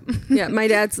 Buck up. Yeah, my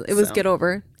dad's, it was So, get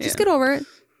over it. Just yeah. get over it.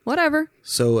 Whatever.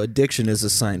 So addiction is a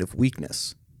sign of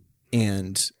weakness,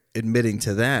 and admitting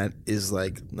to that is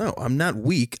like, no, I'm not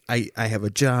weak. I have a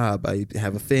job. I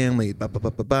have a family. Bah, bah, bah,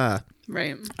 bah, bah.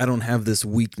 Right. I don't have this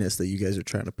weakness that you guys are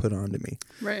trying to put onto me.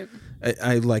 Right.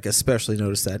 I like especially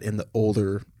notice that in the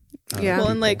older. Yeah. Well,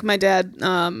 and like my dad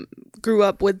grew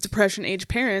up with depression age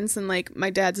parents, and like my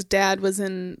dad's dad was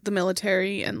in the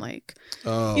military, and like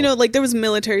you know, like there was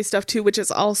military stuff too, which is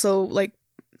also like,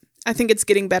 I think it's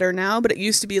getting better now, but it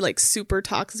used to be like super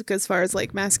toxic as far as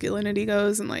like masculinity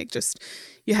goes, and like just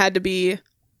you had to be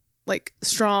like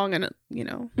strong and, you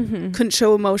know, couldn't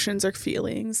show emotions or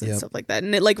feelings and Yep. stuff like that.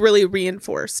 And it like really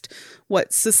reinforced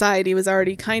what society was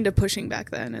already kind of pushing back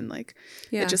then, and like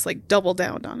Yeah. it just like doubled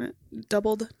down on it.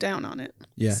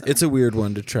 Yeah, So, it's a weird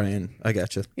one to try and. I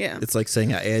gotcha. yeah. It's like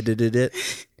saying I edited it.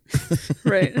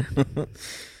 Right.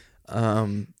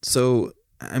 So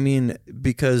I mean,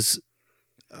 because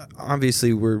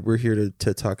obviously we're here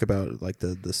to talk about like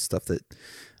the stuff that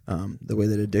the way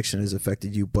that addiction has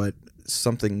affected you, but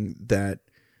something that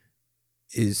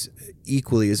is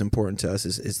equally as important to us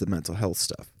is the mental health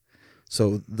stuff.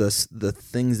 So the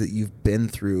things that you've been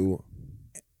through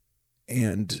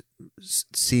and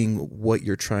seeing what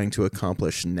you're trying to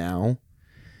accomplish now,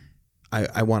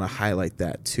 I want to highlight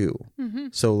that too.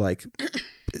 So like,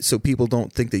 so people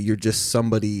don't think that you're just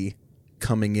somebody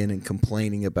coming in and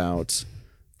complaining about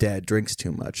dad drinks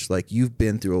too much. Like you've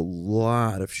been through a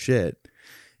lot of shit,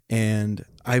 and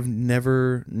I've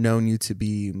never known you to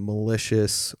be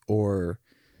malicious or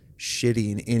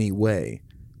shitty in any way.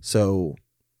 So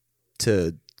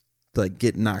to like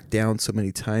get knocked down so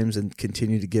many times and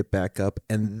continue to get back up,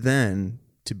 and then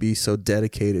to be so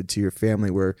dedicated to your family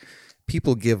where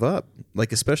people give up,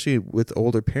 like especially with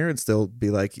older parents, they'll be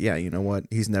like, yeah, you know what,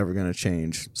 he's never going to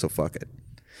change, so fuck it.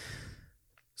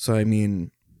 So I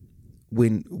mean,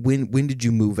 when did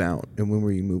you move out, and when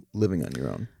were you living on your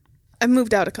own? I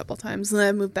moved out a couple times, and then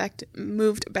I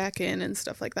moved back in and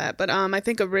stuff like that. But I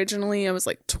think originally I was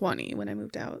like 20 when I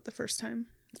moved out the first time.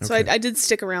 So Okay. I did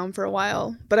stick around for a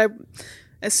while, but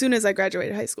as soon as I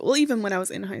graduated high school, well, even when I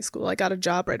was in high school, I got a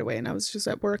job right away, and I was just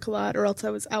at work a lot, or else I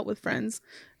was out with friends.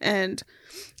 And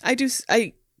I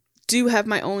do have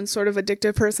my own sort of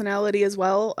addictive personality as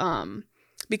well,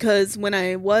 because when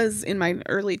I was in my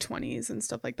early 20s and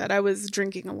stuff like that, I was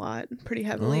drinking a lot, pretty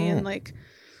heavily, and like,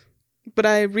 but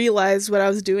I realized what I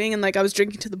was doing, and like I was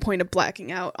drinking to the point of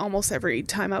blacking out almost every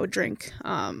time I would drink,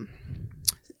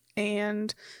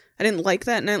 and I didn't like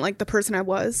that, and I didn't like the person I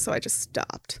was, so I just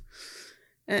stopped.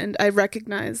 And I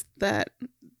recognized that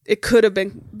it could have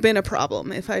been a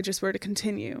problem if I just were to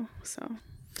continue. So,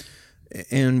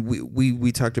 And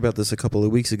we talked about this a couple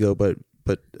of weeks ago, but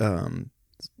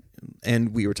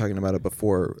and we were talking about it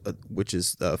before, which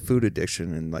is food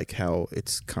addiction, and like how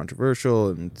it's controversial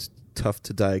and it's tough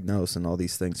to diagnose and all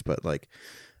these things. But like,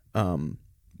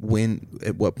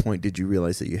 at what point did you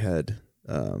realize that you had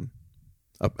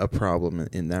a problem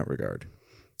in that regard?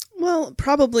 well,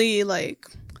 probably like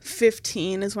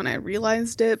 15 is when I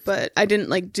realized it, but I didn't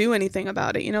like do anything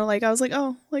about it. You know, like I was like,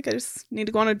 oh, like I just need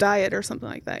to go on a diet or something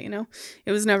like that. You know,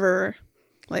 it was never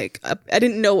like I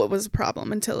didn't know it was a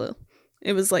problem until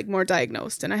it was like more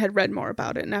diagnosed, and I had read more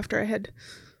about it, and after I had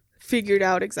figured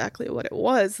out exactly what it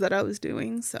was that I was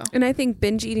doing. So, And I think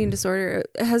binge eating disorder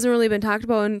hasn't really been talked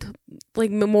about in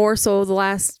like more so the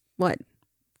last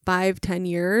 5-10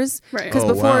 years, right. because Oh,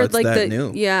 before wow, it's like that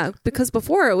new. because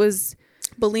before it was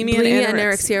Bulimia, bulimia and and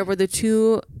anorexia. anorexia were the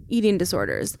two eating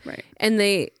disorders, Right. and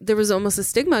there was almost a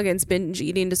stigma against binge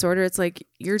eating disorder. It's like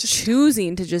you're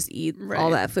choosing to just eat all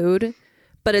Right. that food,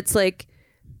 but it's like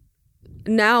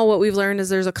now what we've learned is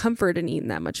there's a comfort in eating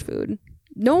that much food.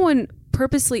 No one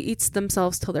purposely eats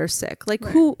themselves till they're sick. Like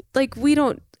Right. who? Like we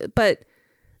don't. But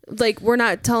like we're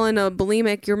not telling a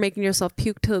bulimic you're making yourself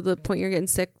puke to the point you're getting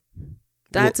sick.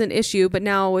 That's an issue. But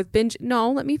now with binge,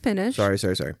 no, let me finish. Sorry.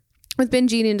 With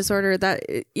binge eating disorder,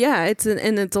 it's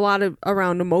a lot of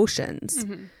around emotions.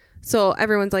 Mm-hmm. So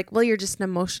everyone's like, well, you're just an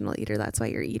emotional eater. That's why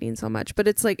you're eating so much. But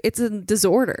it's like, it's a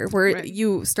disorder where Right.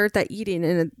 you start that eating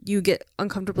and you get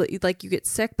uncomfortable, like you get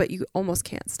sick, but you almost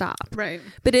can't stop. Right.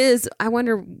 But it is, I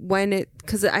wonder when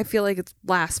because I feel like it's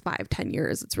last 5-10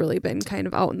 years, it's really been kind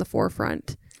of out in the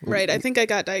forefront. Right. I think I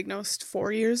got diagnosed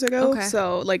 4 years ago. Okay.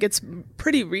 So like it's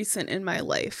pretty recent in my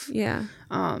life. Yeah.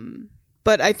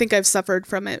 But I think I've suffered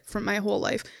from it from my whole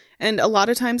life. And a lot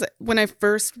of times when I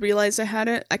first realized I had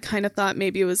it, I kind of thought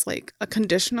maybe it was like a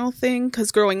conditional thing.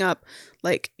 Because growing up,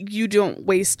 like you don't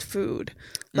waste food.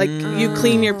 Like you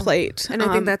clean your plate. And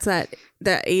I think that's that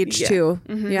age yeah. too.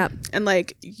 Mhm. Yeah. And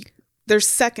like there's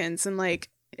seconds. And like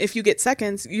if you get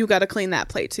seconds, you got to clean that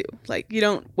plate too. Like you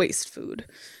don't waste food.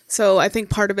 So I think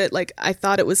part of it, like I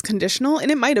thought it was conditional.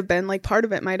 And it might have been, like part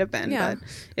of it might have been. Yeah. But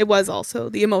it was also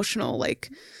the emotional,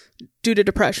 like due to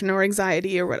depression or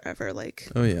anxiety or whatever, like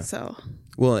Oh yeah. so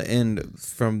Well, and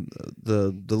from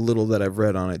the little that I've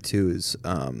read on it too is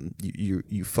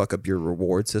you fuck up your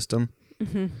reward system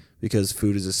because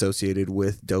food is associated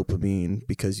with dopamine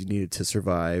because you need it to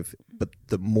survive. But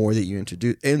the more that you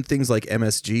introduce, and things like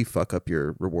MSG fuck up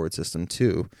your reward system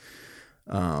too.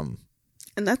 and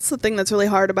that's the thing that's really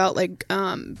hard about like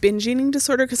binge eating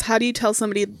disorder, because how do you tell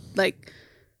somebody like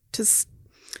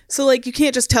so like you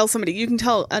can't just tell somebody, you can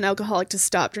tell an alcoholic to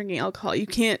stop drinking alcohol, you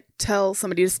can't tell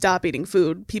somebody to stop eating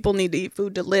food. People need to eat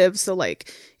food to live, so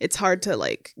like it's hard to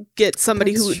like get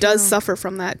somebody That's who true. does suffer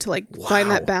from that to like find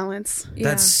Wow. that balance.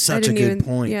 That's I such a didn't good even-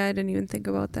 point. Yeah, I didn't even think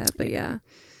about that, but yeah.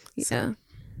 Yeah.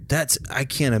 That's I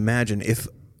can't imagine if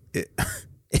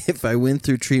I went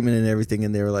through treatment and everything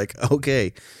and they were like,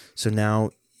 okay, so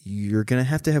now you're gonna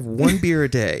have to have one beer a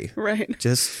day. Right.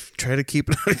 Just try to keep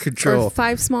it under Or control.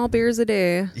 5 small beers a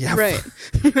day. Yeah, Right.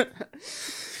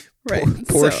 Right.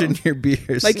 Portion So, your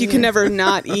beers. like you can never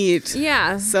not eat.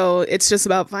 Yeah. So it's just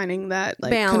about finding that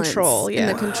like Balance control. in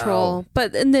Yeah. the control.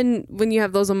 But and then when you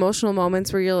have those emotional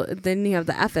moments where then you have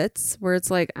the efforts where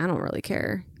it's like, I don't really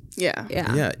care. Yeah.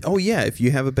 Yeah. Yeah. Oh, yeah. If you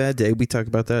have a bad day, we talk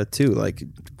about that too. Like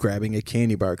grabbing a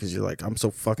candy bar because you're like, I'm so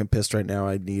fucking pissed right now.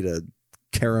 I need a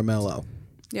caramello.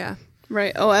 Yeah.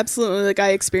 Right. Oh, absolutely. Like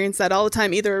I experience that all the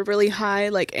time, either really high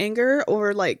like anger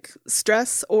or like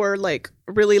stress or like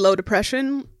really low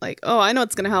depression. Like, oh, I know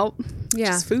it's going to help. Yeah.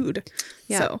 Just food.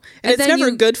 Yeah. So, And and it's then never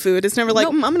you- good food. It's never like,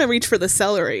 Nope. I'm going to reach for the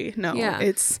celery. No, Yeah.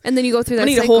 it's, And then you go through I that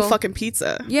need a cycle. whole fucking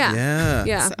pizza. Yeah. Yeah.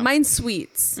 Yeah. So. Mine's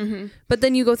sweets. Mm-hmm. But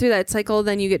then you go through that cycle,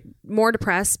 then you get more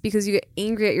depressed because you get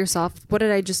angry at yourself. What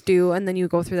did I just do? And then you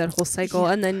go through that whole cycle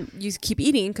and then you keep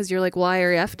eating because you're like, well, I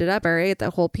already effed it up. I already ate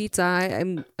that whole pizza.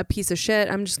 I'm a piece of shit.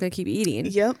 I'm just going to keep eating.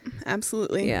 Yep.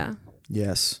 Absolutely. Yeah.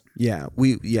 Yes. Yeah.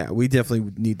 We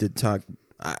definitely need to talk.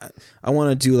 I want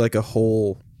to do like a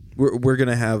whole. We're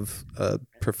gonna have a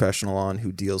professional on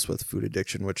who deals with food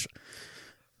addiction, which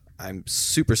I'm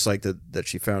super psyched that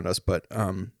she found us. But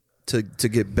to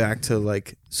get back to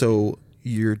like, so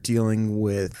you're dealing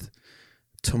with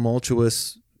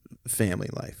tumultuous family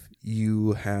life.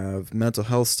 You have mental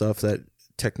health stuff that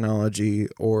technology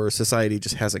or society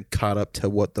just hasn't caught up to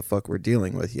what the fuck we're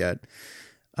dealing with yet.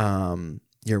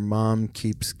 Your mom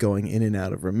keeps going in and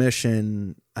out of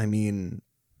remission. I mean,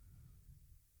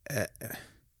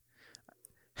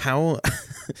 how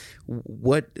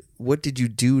what did you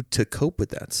do to cope with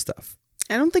that stuff?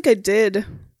 I don't think I did.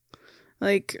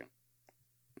 Like,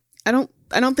 I don't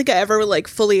think I ever like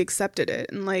fully accepted it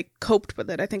and like coped with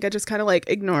it. I think I just kind of like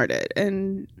ignored it,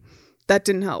 and that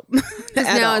didn't help. Because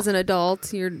at now all. as an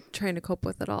adult, you're trying to cope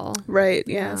with it all. Right.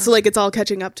 Yeah. Yeah. So like it's all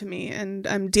catching up to me, and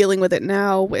I'm dealing with it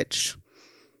now, which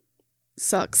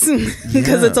sucks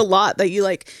because Yeah. it's a lot that you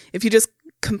like, if you just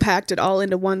compact it all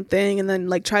into one thing and then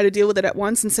like try to deal with it at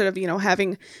once instead of,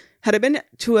 had I been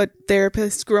to a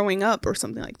therapist growing up or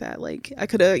something like that, like I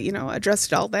could have,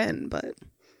 addressed it all then, but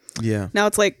Yeah. now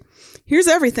it's like, here's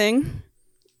everything,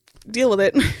 deal with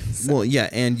it. Well, yeah,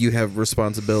 and you have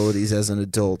responsibilities as an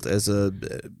adult, as a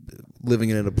living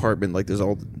in an apartment. Like, there's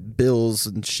all the bills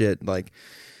and shit. Like,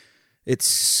 it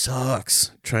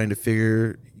sucks trying to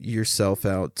figure yourself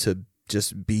out to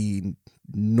just be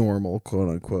normal, quote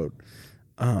unquote.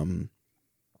 And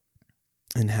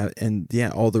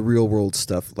all the real world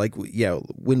stuff. Like,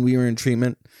 when we were in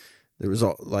treatment, there was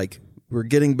all like, we're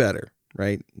getting better,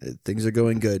 right? Things are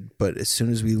going good, but as soon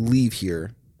as we leave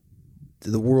here,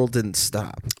 the world didn't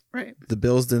stop. Right. The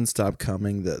bills didn't stop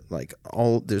coming. There's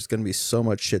going to be so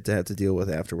much shit to have to deal with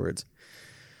afterwards.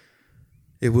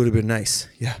 It would have been nice.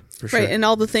 Yeah, for sure. Right, and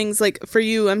all the things, like, for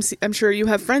you, I'm sure you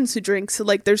have friends who drink, so,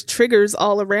 like, there's triggers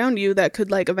all around you that could,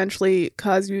 like, eventually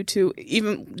cause you to,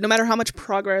 even no matter how much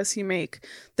progress you make,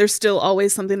 there's still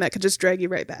always something that could just drag you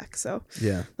right back. So,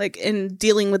 Yeah. like, in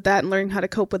dealing with that and learning how to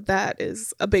cope with that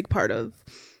is a big part of,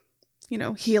 you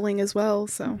know, healing as well.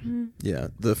 So, Yeah,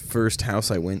 the first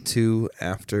house I went to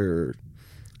after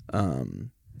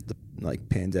the like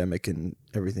pandemic and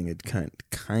everything had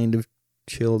kind of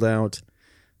chilled out,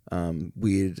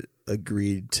 we had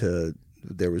agreed to,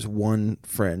 there was one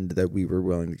friend that we were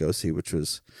willing to go see, which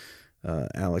was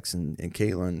Alex and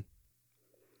Caitlin.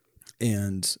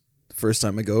 And the first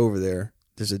time I go over there,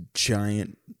 there's a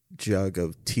giant jug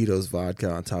of Tito's vodka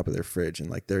on top of their fridge, and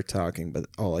like they're talking, but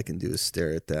all I can do is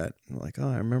stare at that. And I'm like, oh,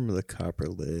 I remember the copper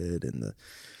lid and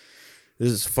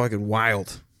this is fucking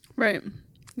wild. right.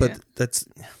 But Yeah. that's,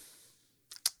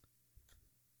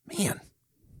 man,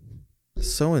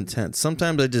 so intense.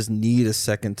 Sometimes I just need a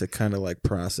second to kind of like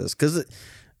process. Because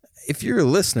if you're a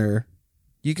listener,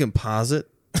 you can pause it.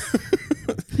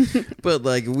 But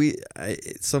like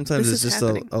sometimes This it's is just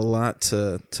happening. a lot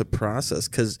to process.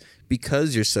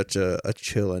 Because you're such a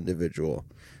chill individual.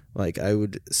 Like I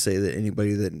would say that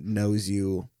anybody that knows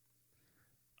you,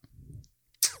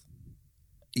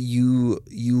 you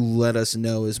let us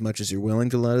know as much as you're willing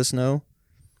to let us know.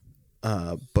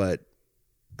 But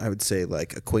I would say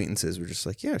like acquaintances were just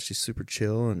like, yeah, she's super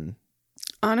chill. And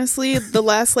Honestly, the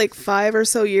last like 5 or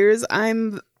so years,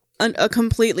 I'm a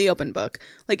completely open book.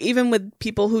 Like even with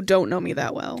people who don't know me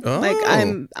that well, like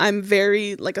Oh. I'm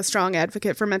very like a strong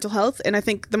advocate for mental health, and I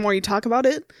think the more you talk about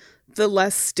it, the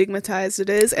less stigmatized it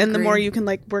is, and the more Agreed. you can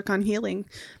like work on healing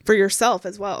for yourself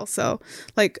as well. So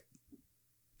like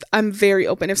I'm very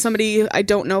open. If somebody I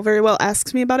don't know very well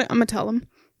asks me about it, I'm gonna tell them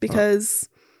because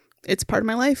it's part of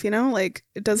my life. You know, like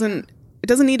it doesn't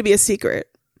need to be a secret.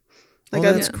 Like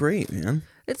that's great, man.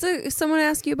 If someone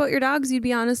asked you about your dogs, you'd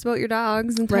be honest about your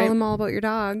dogs and tell Right. them all about your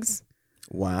dogs.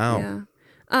 Wow.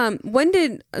 Yeah.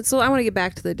 So I want to get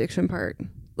back to the addiction part.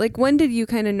 Like, when did you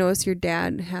kind of notice your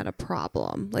dad had a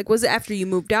problem? Like, was it after you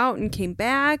moved out and came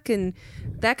back and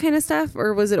that kind of stuff?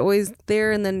 Or was it always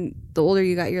there? And then the older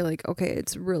you got, you're like, okay,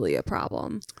 it's really a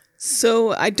problem.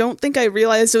 So I don't think I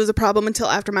realized it was a problem until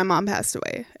after my mom passed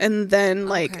away. And then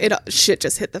like Okay. shit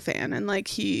just hit the fan, and like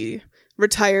he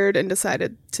retired and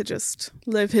decided to just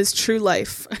live his true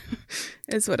life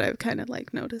is what I've kind of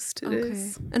like noticed it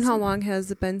is. And how long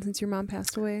has it been since your mom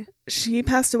passed away? She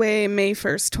passed away May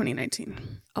 1st,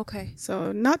 2019. Okay.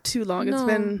 So not too long. It's No.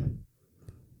 been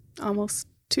almost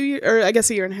 2 years, or I guess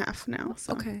a year and a half now.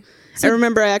 So. Okay. I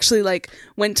remember I actually like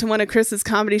went to one of Chris's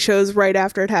comedy shows right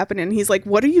after it happened, and he's like,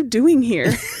 "What are you doing here?"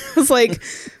 I was like,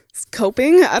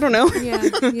 "Coping? I don't know."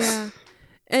 Yeah. Yeah.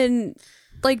 And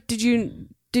like, did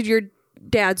your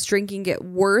dad's drinking get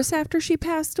worse after she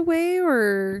passed away,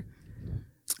 or?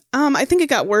 I think it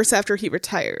got worse after he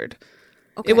retired.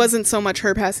 Okay. It wasn't so much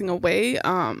her passing away.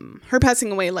 Her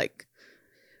passing away like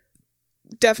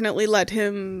definitely led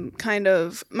him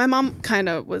my mom kind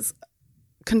of was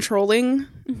controlling,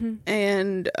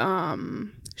 and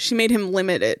she made him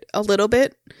limit it a little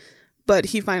bit, but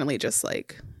he finally just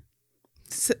like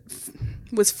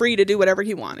was free to do whatever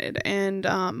he wanted. And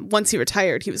once he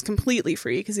retired, he was completely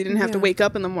free because he didn't have to Yeah. wake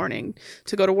up in the morning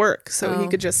to go to work, so he Oh.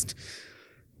 could just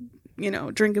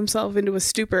drink himself into a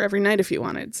stupor every night if he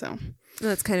wanted. So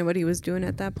That's kind of what he was doing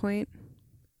at that point.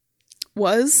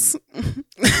 was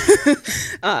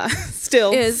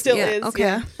still is. Okay.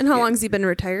 Yeah. And how long has he been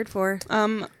retired for?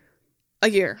 A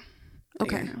year.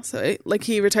 Okay. Now. So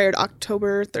he retired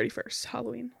October 31st,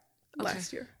 Halloween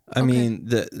last year. I mean,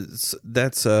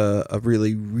 that's a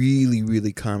really, really,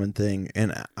 really common thing,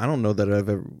 and I don't know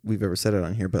that we've ever said it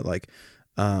on here, but like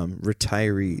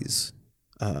retirees,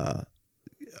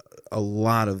 a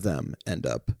lot of them end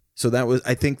up. So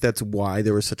I think that's why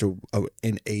there was such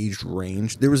an age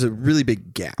range. There was a really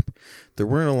big gap. There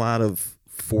weren't a lot of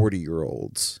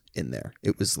 40-year-olds in there.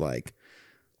 It was like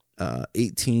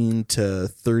 18 to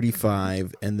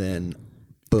 35, and then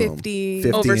boom,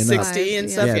 50 Over and up. 60 and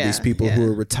Yeah. stuff. Yeah, these people who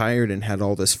were retired and had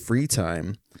all this free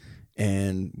time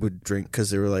and would drink because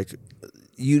they were like,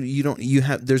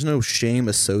 there's no shame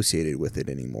associated with it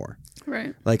anymore.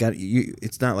 Right. Like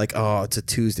it's not like, oh, it's a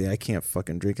Tuesday, I can't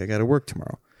fucking drink, I got to work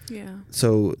tomorrow. Yeah.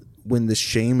 So when the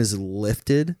shame is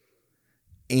lifted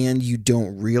and you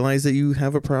don't realize that you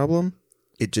have a problem,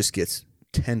 it just gets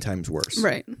 10 times worse.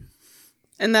 Right.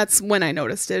 And that's when I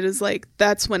noticed it, is like,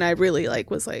 that's when I really like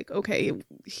was like, okay,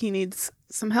 he needs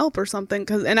some help or something.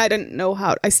 And I didn't know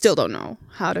I still don't know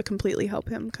how to completely help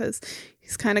him, because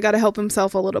he's kind of got to help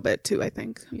himself a little bit too, I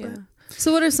think. Yeah.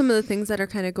 So what are some of the things that are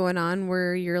kind of going on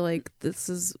where you're like, this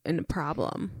is a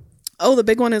problem? Oh, the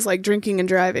big one is like drinking and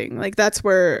driving. Like that's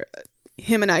where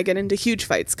him and I get into huge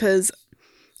fights because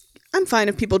I'm fine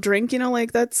if people drink,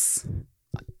 like that's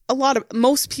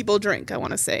most people drink, I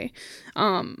want to say.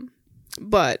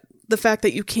 But the fact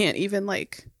that you can't even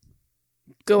like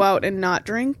go out and not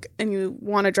drink and you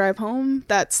want to drive home,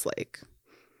 that's like.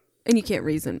 And you can't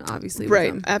reason, obviously. With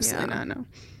Right. them. Absolutely Yeah. not. No.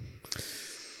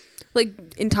 Like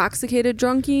intoxicated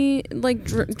drunky, like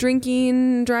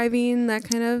drinking, driving, that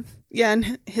kind of. Yeah.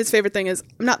 And his favorite thing is,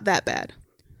 I'm not that bad.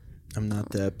 I'm not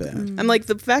that bad. I'm like,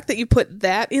 the fact that you put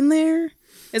that in there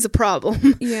is a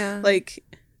problem. Yeah. Like,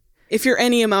 if you're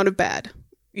any amount of bad,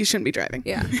 you shouldn't be driving.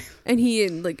 Yeah. And he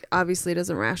like obviously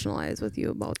doesn't rationalize with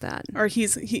you about that. Or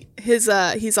he's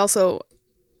also,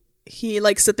 he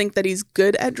likes to think that he's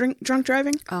good at drunk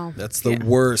driving. Oh. That's the Yeah.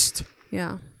 worst.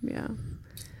 Yeah. Yeah.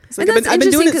 It's like, And I've that's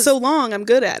been doing interesting it so long, I'm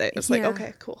good at it. It's like, Yeah.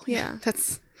 okay, cool. Yeah.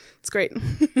 It's great.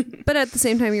 But at the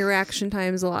same time, your reaction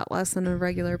time is a lot less than a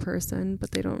regular person,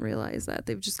 but they don't realize that.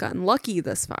 They've just gotten lucky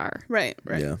this far. Right.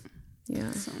 Yeah.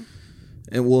 Yeah. So,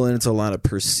 And it's a lot of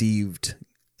perceived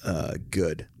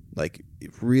good. Like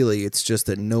really, it's just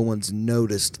that no one's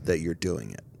noticed that you're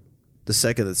doing it. The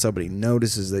second that somebody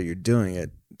notices that you're doing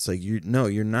it, it's like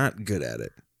you're not good at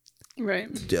it. right.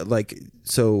 Like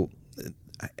so,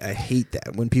 I hate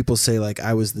that when people say like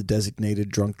I was the designated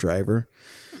drunk driver.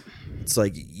 It's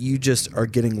like you just are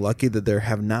getting lucky that there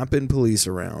have not been police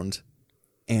around,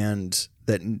 and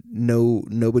that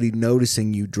nobody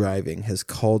noticing you driving has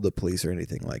called the police or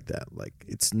anything like that. Like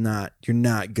you're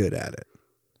not good at it.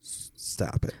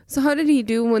 Stop it. So how did he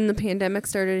do when the pandemic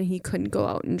started and he couldn't go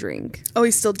out and drink? Oh,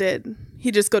 he still did.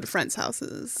 He'd just go to friends'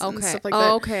 houses and stuff like that.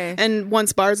 Oh, okay. And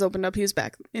once bars opened up, he was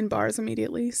back in bars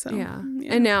immediately. So Yeah.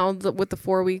 And now with the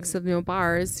 4 weeks of no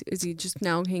bars, is he just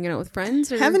now hanging out with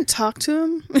friends? Or? Haven't talked to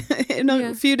him in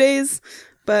a few days,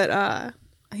 but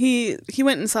he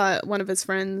went and saw one of his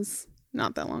friends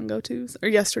not that long ago too, or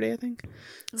yesterday I think.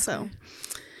 Okay. So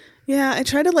yeah, I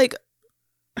try to like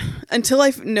until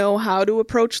I know how to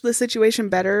approach the situation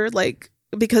better, like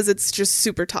because it's just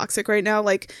super toxic right now.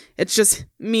 Like it's just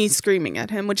me screaming at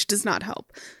him, which does not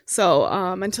help. So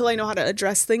until I know how to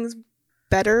address things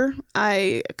better,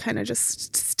 I kind of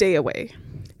just stay away.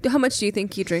 How much do you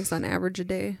think he drinks on average a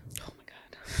day? Oh my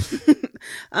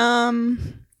god.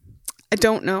 I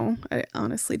don't know. I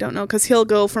honestly don't know because he'll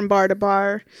go from bar to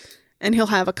bar and he'll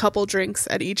have a couple drinks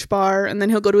at each bar and then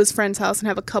he'll go to his friend's house and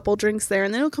have a couple drinks there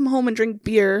and then he'll come home and drink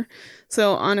beer.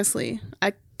 So honestly,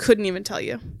 I couldn't even tell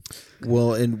you.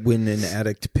 Well, and when an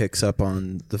addict picks up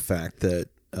on the fact that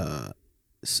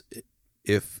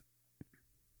if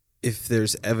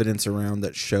there's evidence around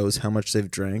that shows how much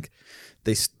they've drank,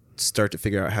 they start to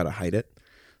figure out how to hide it.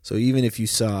 So even if you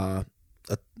saw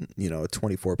a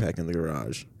 24-pack in the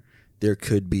garage, there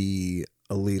could be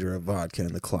a liter of vodka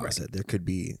in the closet. Right. There could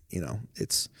be,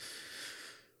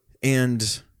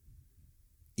 and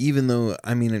even though,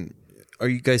 I mean, are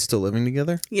you guys still living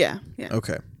together? Yeah.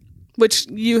 Okay. Which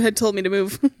you had told me to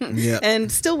move. Yeah.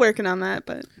 And still working on that,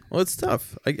 but. Well, it's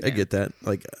tough. I get that.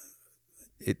 Like,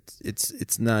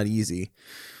 it's not easy.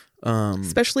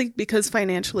 Especially because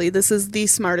financially, this is the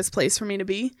smartest place for me to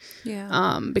be.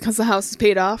 Yeah. Because the house is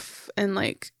paid off and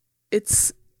like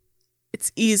it's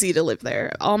easy to live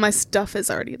there. All my stuff is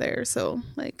already there. So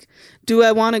like, do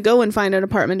I want to go and find an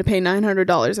apartment to pay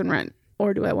 $900 in rent,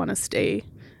 or do I want to stay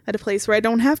at a place where I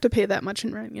don't have to pay that much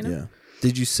in rent? Yeah.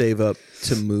 Did you save up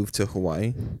to move to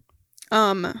Hawaii?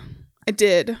 I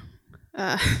did,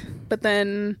 but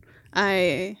then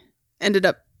I ended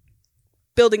up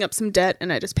building up some debt,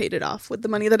 and I just paid it off with the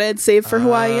money that I had saved for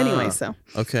Hawaii anyway. So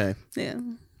okay. Yeah.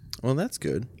 Well, that's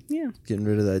good. Yeah. Getting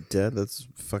rid of that debt, that's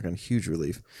fucking huge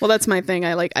relief. Well, that's my thing.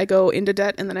 I go into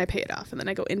debt and then I pay it off, and then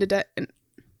I go into debt, and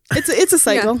it's a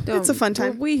cycle. Yeah, it's a fun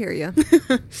time. We hear you.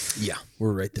 Yeah,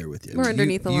 we're right there with you. We're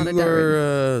underneath a lot of debt. You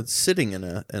are sitting in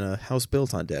a house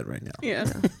built on debt right now.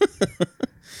 Yeah.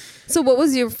 So what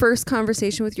was your first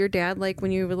conversation with your dad like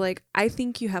when you were like, I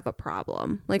think you have a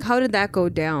problem? Like, how did that go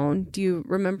down? Do you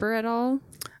remember at all?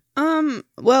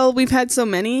 Well, we've had so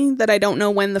many that I don't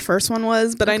know when the first one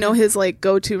was, but I know his like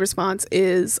go-to response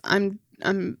is I'm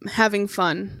having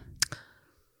fun.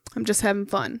 I'm just having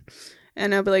fun.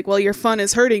 And I'll be like, well, your fun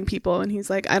is hurting people. And he's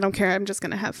like, I don't care. I'm just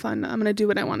going to have fun. I'm going to do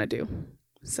what I want to do.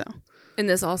 So. And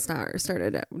this all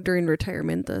started during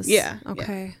retirement. Yeah.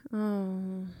 Okay. Yeah.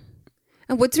 Oh.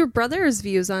 And what's your brother's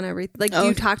views on everything? Like, do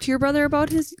you talk to your brother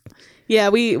about his? Yeah,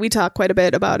 we talk quite a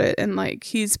bit about it. And like,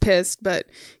 he's pissed, but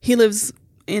he lives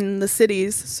in the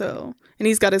cities. So, and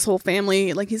he's got his whole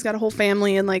family, like he's got a whole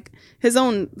family and like his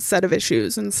own set of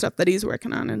issues and stuff that he's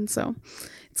working on. And so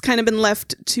it's kind of been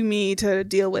left to me to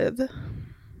deal with.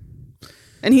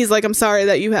 And he's like, I'm sorry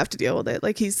that you have to deal with it.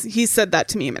 Like he's said that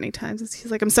to me many times.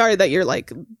 He's like, I'm sorry that you're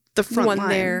like the front one line.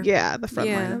 there. Yeah, the front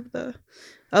line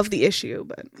of the issue.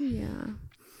 But Yeah.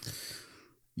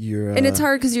 You're And it's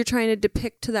hard because you're trying to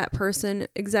depict to that person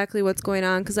exactly what's going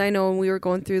on. Because I know when we were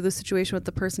going through the situation with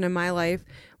the person in my life,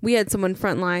 we had someone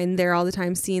frontline there all the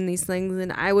time seeing these things.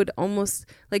 And I would almost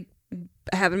like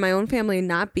having my own family and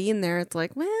not being there. It's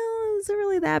like, well, is it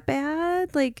really that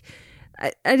bad? Like,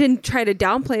 I didn't try to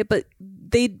downplay it, but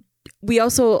we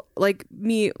also like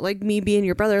me being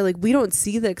your brother, like we don't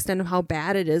see the extent of how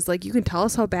bad it is. Like you can tell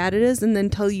us how bad it is, and then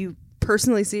until you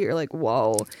personally see it, you're like,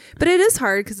 whoa. But it is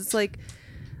hard because it's like,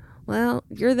 well,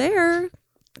 you're there.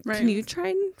 right. Can you try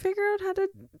and figure out how to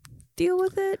deal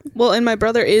with it? Well, and my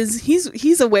brother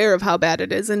he's aware of how bad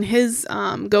it is, and his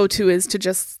go-to is to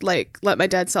just like let my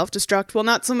dad self-destruct. Well,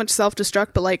 not so much self-destruct,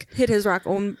 but like Hit his rock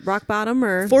bottom,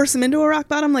 or force him into a rock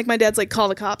bottom. Like my dad's like call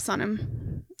the cops on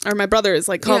him, or my brother is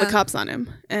like call the Yeah. cops on him,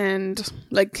 and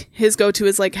like his go-to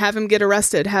is like have him get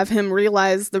arrested, have him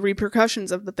realize the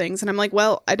repercussions of the things. And I'm like,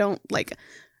 well, I don't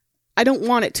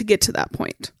want it to get to that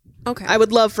point. okay, I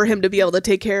would love for him to be able to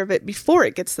take care of it before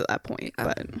it gets to that point,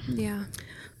 yeah.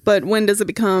 But when does it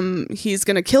become he's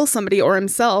going to kill somebody or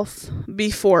himself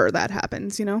before that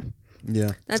happens, you know?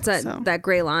 yeah. That's that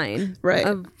gray line, Right.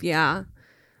 Yeah,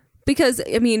 because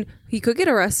I mean, he could get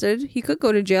arrested, he could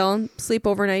go to jail, sleep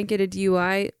overnight, get a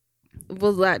DUI.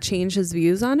 Will that change his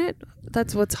views on it?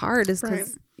 That's what's hard, is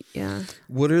because yeah,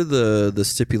 What are the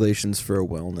stipulations for a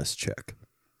wellness check?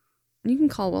 you can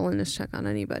call wellness check on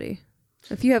anybody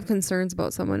if you have concerns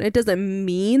about someone. It doesn't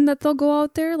mean that they'll go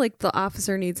out there. Like the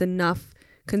officer needs enough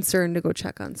concern to go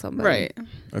check on somebody, Right.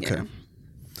 Okay. Yeah.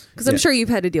 Because I'm sure you've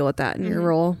had to deal with that in your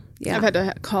role. Yeah, I've had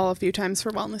to call a few times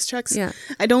for wellness checks. Yeah.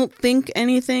 I don't think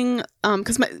anything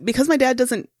because my dad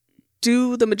doesn't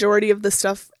do the majority of the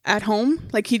stuff at home.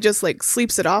 Like he just like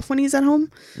sleeps it off when he's at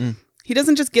home. He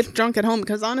doesn't just get drunk at home,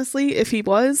 because honestly, if he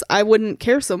was, I wouldn't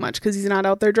care so much because he's not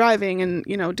out there driving and,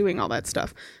 you know, doing all that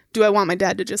stuff. Do I want my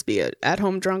dad to just be a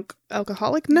at-home drunk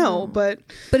alcoholic? No, but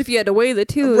But if you had to weigh the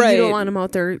two, Right. you don't want him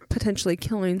out there potentially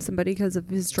killing somebody because of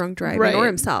his drunk driving Right. or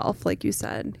himself, like you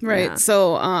said. right. Yeah.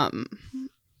 So,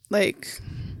 like,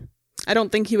 I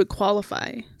don't think he would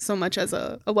qualify so much as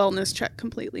a wellness check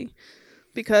completely,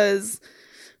 because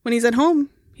when he's at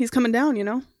home, he's coming down, you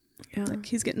know, Yeah. like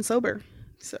he's getting sober,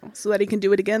 so that he can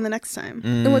do it again the next time.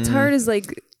 And what's hard is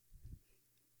like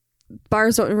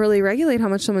bars don't really regulate how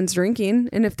much someone's drinking,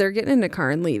 and if they're getting in a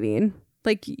car and leaving,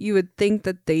 like you would think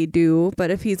that they do, but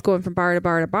if he's going from bar to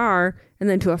bar to bar and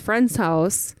then to a friend's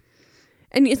house,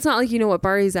 and it's not like you know what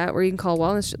bar he's at where you can call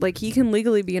wellness, like he can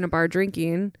legally be in a bar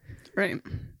drinking. Right.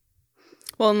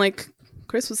 Well, and like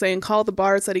Chris was saying, call the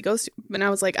bars that he goes to, and I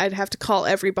was like, I'd have to call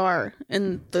every bar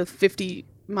in the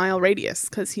 50-mile radius,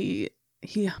 because he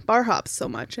bar hops so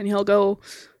much, and he'll go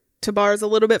to bars a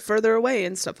little bit further away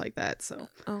and stuff like that. So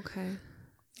Okay.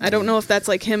 I don't know if that's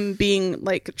like him being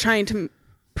like trying to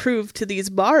prove to these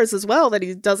bars as well that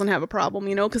he doesn't have a problem,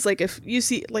 you know? Because like if you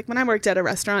see, like when I worked at a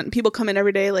restaurant and people come in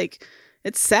every day, like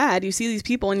it's sad. You see these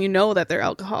people and you know that they're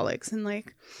alcoholics, and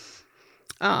like,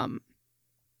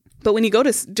 but when you go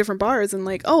to different bars and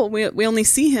like, oh, we only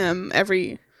see him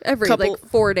every couple, like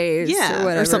 4 days, yeah, or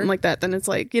whatever, or something like that, then it's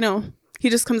like, you know, he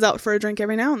just comes out for a drink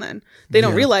every now and then. They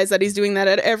don't realize that he's doing that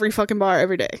at every fucking bar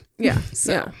every day. Yeah.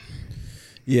 So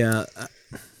Yeah.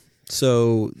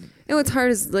 So And what's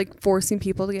hard is like forcing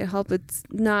people to get help. It's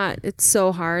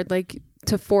so hard. Like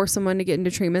to force someone to get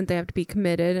into treatment, they have to be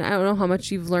committed. And I don't know how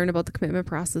much you've learned about the commitment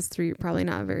process through, probably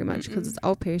not very much because it's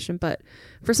outpatient, but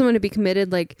for someone to be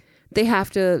committed, like they have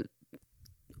to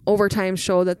over time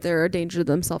show that they're a danger to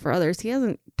themselves or others. He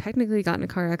hasn't technically gotten a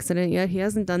car accident yet. He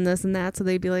hasn't done this and that. So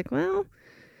they'd be like, well,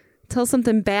 tell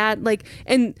something bad. Like,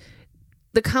 and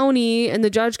the county and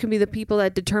the judge can be the people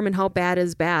that determine how bad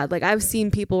is bad. Like I've seen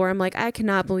people where I'm like, I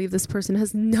cannot believe this person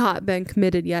has not been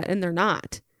committed yet. And they're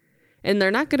not. And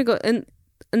they're not going to go. And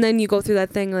then you go through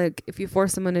that thing. Like if you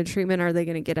force someone into treatment, are they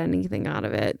going to get anything out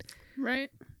of it?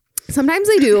 right. Sometimes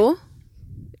they do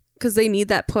because they need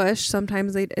that push.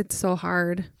 Sometimes it's so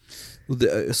hard.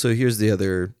 so here's the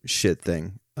other shit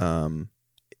thing. One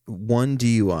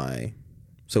DUI.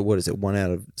 So what is it? 1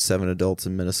 out of 7 adults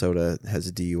in Minnesota has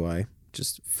a DUI.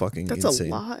 Just fucking That's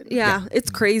insane. a lot. Yeah, it's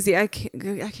crazy. I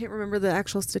can't remember the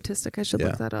actual statistic. I should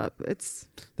look that up. It's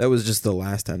That was just the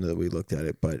last time that we looked at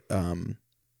it, but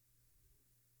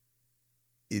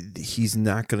he's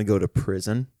not going to go to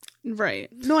prison. Right.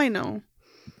 No, I know.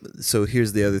 So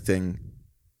here's the other thing.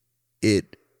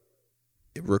 It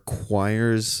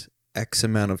requires X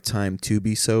amount of time to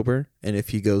be sober, and if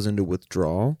he goes into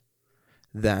withdrawal,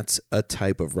 that's a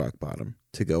type of rock bottom.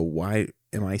 To go, why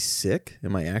am I sick?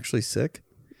 Am I actually sick?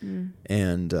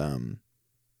 And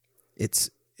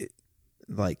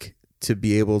like to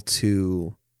be able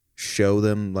to show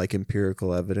them like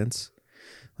empirical evidence,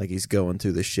 like he's going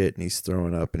through the shit and he's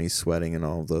throwing up and he's sweating and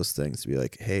all of those things, to be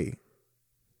like, hey,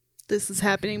 this is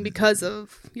happening because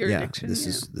of your addiction. This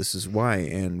is why.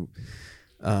 And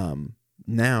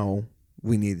now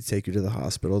we need to take you to the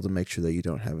hospital to make sure that you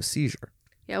don't have a seizure.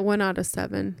 Yeah, 1 out of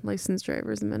 7 licensed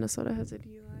drivers in Minnesota has a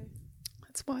DUI.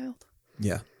 That's wild.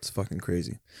 Yeah, it's fucking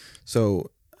crazy.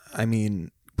 So, I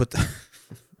mean,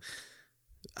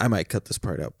 I might cut this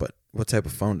part out, but what type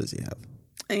of phone does he have?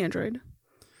 Android.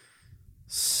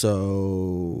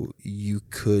 So you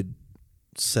could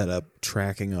set up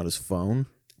tracking on his phone?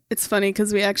 It's funny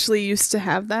because we actually used to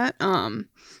have that.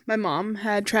 My mom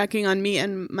had tracking on me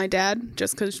and my dad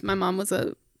just because my mom was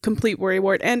a complete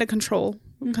worrywart and a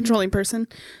controlling person.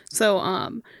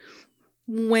 So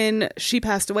when she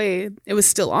passed away, it was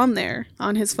still on there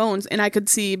on his phones, and I could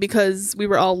see, because we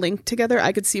were all linked together,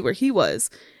 I could see where he was,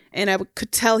 and I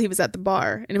could tell he was at the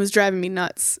bar, and it was driving me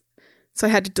nuts. So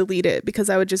I had to delete it because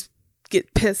I would just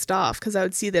get pissed off because I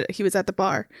would see that he was at the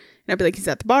bar, and I'd be like, he's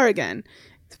at the bar again.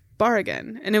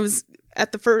 And it was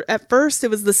at first it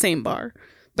was the same bar,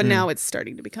 but now it's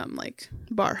starting to become like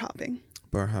bar hopping.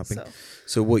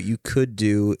 So what you could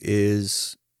do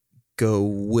is go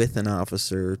with an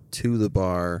officer to the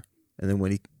bar, and then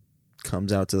when he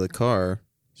comes out to the car,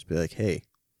 just be like, hey,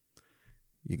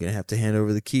 you're gonna have to hand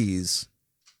over the keys.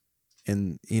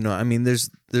 And I mean, there's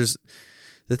the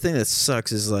thing that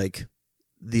sucks is like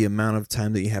the amount of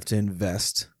time that you have to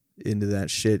invest into that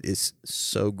shit is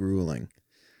so grueling.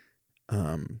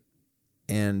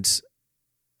 And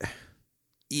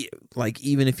like,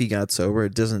 even if he got sober,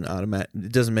 it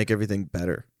doesn't make everything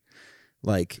better.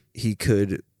 Like, he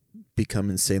could become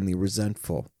insanely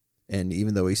resentful, and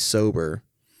even though he's sober,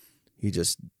 he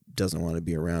just doesn't want to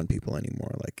be around people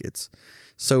anymore. Like, it's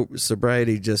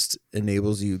sobriety just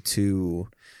enables you to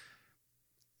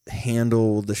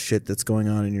handle the shit that's going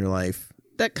on in your life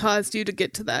that caused you to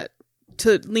get to that,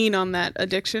 to lean on that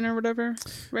addiction or whatever,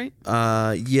 right?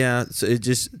 Yeah. So it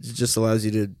just allows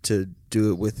you to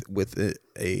do it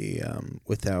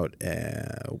without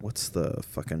what's the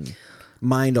fucking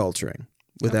mind altering,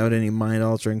 without any mind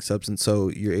altering substance. So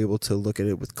you're able to look at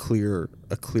it with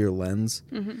a clear lens.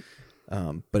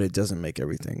 But it doesn't make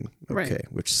everything okay,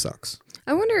 right, which sucks.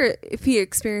 I wonder if he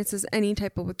experiences any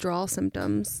type of withdrawal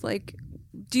symptoms. Like,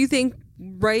 do you think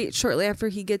right shortly after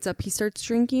he gets up, he starts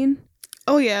drinking?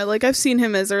 Oh, yeah. Like, I've seen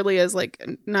him as early as, like,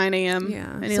 9 a.m.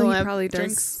 Yeah, and so he'll he probably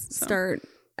drinks, does start.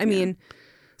 I mean,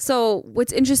 so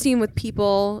what's interesting with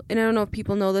people, and I don't know if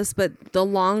people know this, but the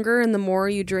longer and the more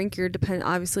you drink, your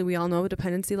obviously we all know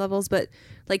dependency levels, but,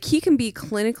 like, he can be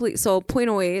clinically, so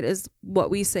 0.08 is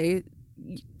what we say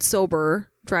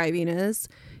sober driving is.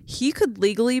 He could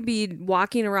legally be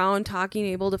walking around, talking,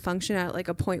 able to function at, like,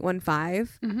 a 0.15,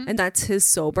 and that's his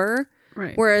sober.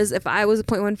 Right. Whereas if I was a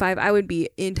 0.15, I would be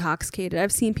intoxicated.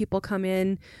 I've seen people come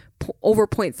in over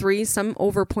 0.3, some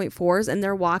over 0.4s, and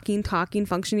they're walking, talking,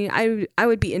 functioning. I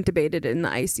would be intubated in the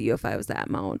ICU if I was that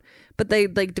amount. But they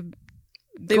like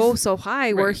go so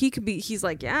high where he's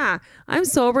like, yeah, I'm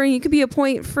sober. And he could be a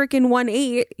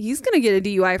 0.18. He's going to get a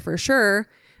DUI for sure.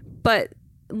 But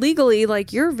legally,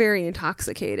 like, you're very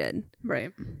intoxicated.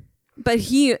 Right. But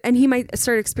he might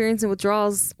start experiencing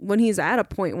withdrawals when he's at a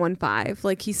 0.15.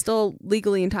 Like, he's still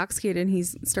legally intoxicated and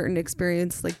he's starting to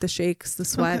experience, like, the shakes, the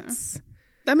sweats. Okay.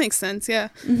 That makes sense, yeah.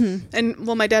 And,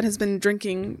 well, my dad has been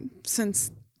drinking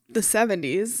since the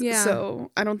 70s. Yeah. So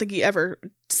I don't think he ever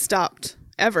stopped,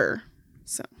 ever.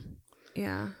 So.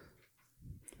 Yeah.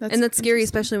 That's scary,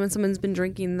 especially when someone's been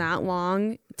drinking that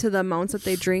long to the amounts that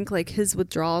they drink. Like, his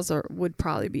withdrawals would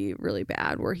probably be really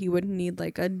bad, where he would need,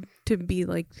 like, to be,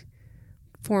 like,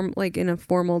 in a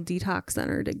formal detox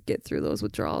center to get through those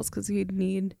withdrawals, because he'd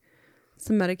need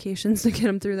some medications to get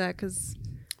him through that, because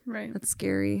that's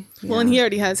scary. Well, and he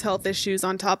already has health issues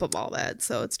on top of all that,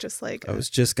 so it's just like I was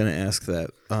just gonna ask that.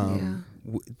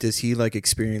 Does he, like,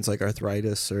 experience, like,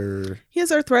 arthritis or? He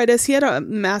has arthritis. He had a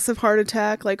massive heart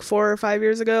attack like 4 or 5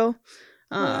 years ago.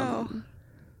 Wow.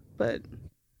 But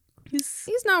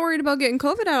he's not worried about getting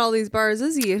COVID at all these bars,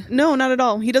 is he? No, not at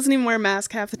all. He doesn't even wear a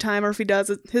mask half the time, or if he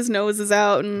does, his nose is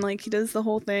out and, like, he does the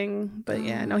whole thing. But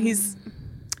yeah, no, he's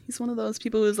one of those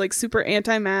people who's, like, super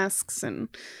anti-masks, and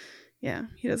yeah,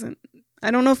 he doesn't. I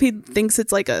don't know if he thinks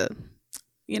it's like a,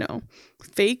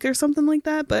 fake or something like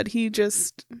that, but he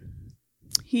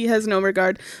he has no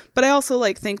regard. But I also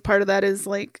like think part of that is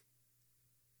like,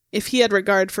 if he had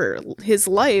regard for his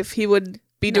life, he would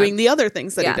be doing the other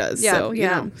things that he does. Yeah, So, you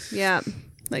know, yeah.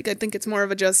 like, I think it's more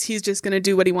of a he's just going to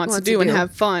do what he wants to do and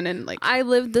have fun. And like, I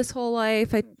lived this whole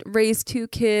life. I raised 2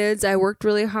 kids. I worked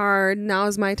really hard. Now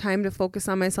is my time to focus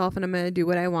on myself, and I'm going to do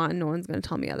what I want, and no one's going to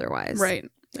tell me otherwise. right.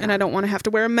 Yeah. And I don't want to have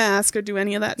to wear a mask or do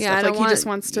any of that stuff. Like, he just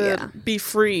wants to be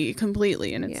free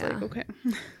completely. And it's like, okay.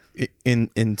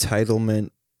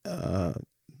 Entitlement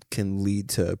can lead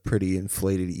to a pretty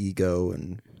inflated ego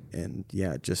and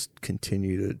just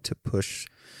continue to push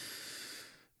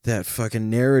that fucking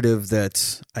narrative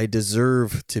that I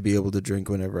deserve to be able to drink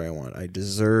whenever I want. I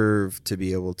deserve to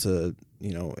be able to,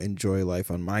 enjoy life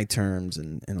on my terms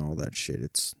and all that shit.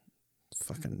 It's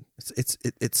fucking,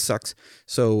 it sucks.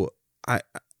 So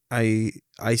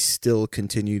I still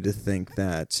continue to think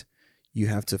that you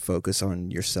have to focus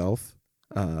on yourself,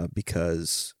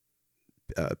 because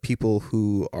people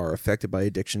who are affected by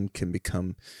addiction can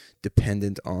become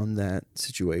dependent on that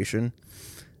situation,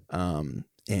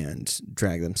 and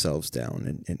drag themselves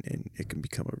down, and it can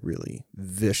become a really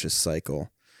vicious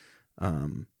cycle,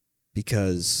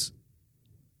 because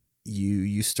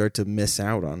you start to miss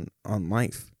out on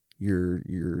life.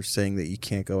 You're saying that you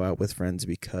can't go out with friends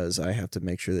because I have to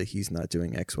make sure that he's not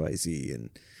doing XYZ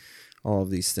and all of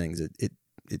these things. It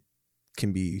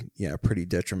can be pretty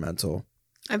detrimental.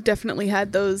 I've definitely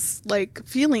had those like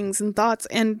feelings and thoughts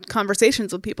and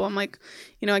conversations with people. I'm like,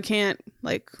 I can't,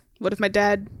 like, what if my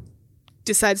dad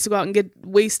decides to go out and get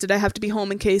wasted? I have to be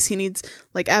home in case he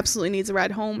absolutely needs a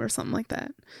ride home or something like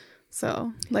that.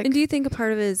 So, like, and do you think a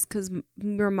part of it is because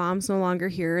your mom's no longer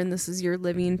here and this is your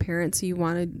living parent, so you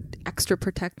want to extra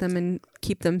protect them and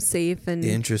keep them safe and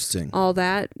interesting, all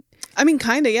that? I mean,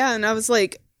 kind of, yeah. And I was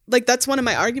like that's one of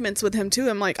my arguments with him too.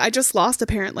 I'm like, I just lost a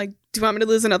parent. Like, do you want me to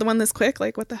lose another one this quick?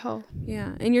 Like, what the hell?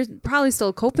 Yeah, and you're probably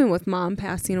still coping with mom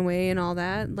passing away and all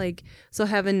that. Like, so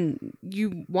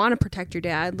you want to protect your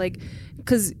dad, like,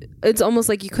 because it's almost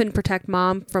like you couldn't protect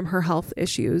mom from her health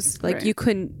issues. Like, right.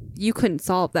 You couldn't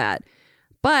solve that.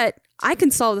 But I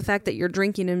can solve the fact that you're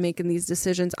drinking and making these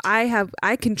decisions.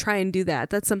 I can try and do that.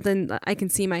 That's something that I can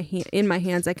see in my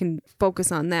hands. I can focus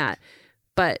on that.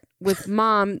 But with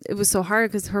mom, it was so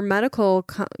hard because her medical,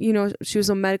 she was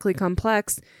so medically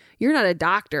complex. You're not a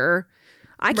doctor.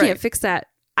 I can't fix that.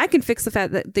 I can fix the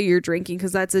fact that you're drinking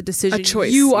because that's a decision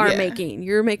you are making.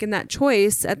 You're making that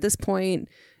choice at this point.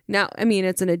 Now, I mean,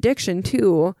 it's an addiction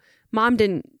too. Mom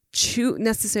didn't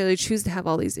necessarily choose to have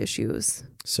all these issues.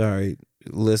 Sorry,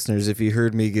 listeners, if you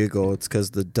heard me giggle, it's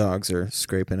because the dogs are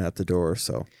scraping at the door.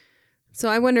 So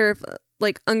I wonder if,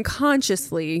 like,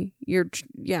 unconsciously you're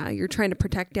trying to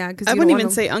protect dad. Because I wouldn't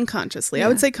even say unconsciously. Yeah. I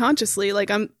would say consciously.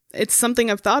 Like, it's something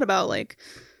I've thought about. Like,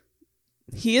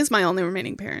 he is my only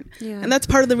remaining parent. Yeah. And that's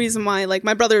part of the reason why, like,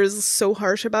 my brother is so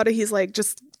harsh about it. He's like,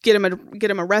 just get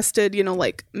him arrested,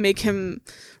 like, make him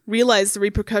realize the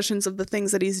repercussions of the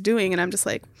things that he's doing. And I'm just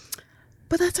like,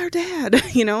 but that's our dad,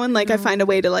 and like, I find a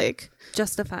way to, like,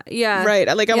 justify. Yeah. Right.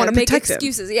 Like, I want to protect make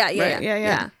excuses. Yeah.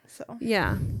 Yeah. So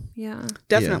yeah.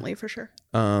 Definitely, for sure.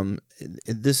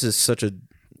 This is such a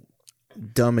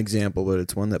dumb example, but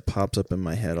it's one that pops up in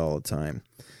my head all the time.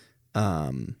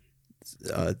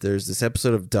 There's this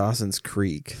episode of Dawson's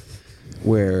Creek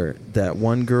where that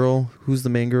one girl, who's the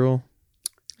main girl?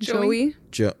 Joey.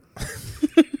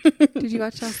 Did you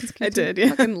watch Dawson's Creek? I did, yeah. I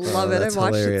fucking love it. I've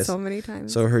watched hilarious. it so many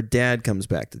times. So her dad comes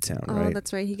back to town, right? Oh,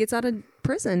 that's right. He gets out of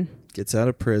prison.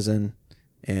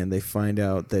 And they find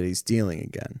out that he's dealing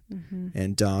again. Mm-hmm.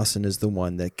 And Dawson is the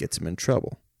one that gets him in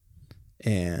trouble.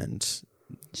 And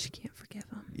she can't forgive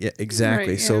him. Yeah,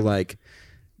 exactly. Right, yeah. So, like,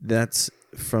 that's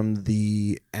from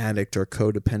the addict or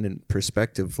codependent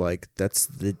perspective. Like, that's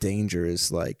the danger,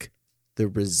 is like the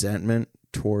resentment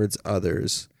towards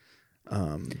others.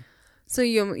 So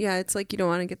it's like you don't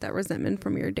want to get that resentment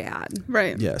from your dad.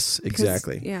 Right. Yes,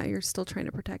 exactly. Yeah, you're still trying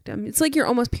to protect him. It's like you're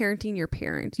almost parenting your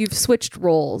parent. You've switched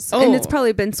roles. And it's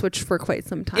probably been switched for quite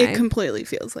some time. It completely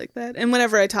feels like that. And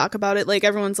whenever I talk about it, like,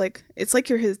 everyone's like, it's like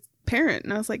you're his parent.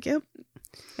 And I was like, yep.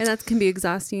 And that can be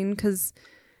exhausting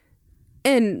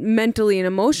and mentally and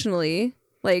emotionally,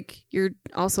 like, you're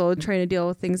also trying to deal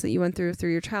with things that you went through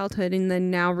your childhood, and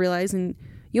then now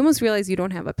you almost realize you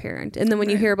don't have a parent. And then when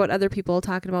you hear about other people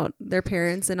talking about their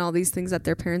parents and all these things that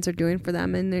their parents are doing for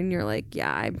them, and then you're like,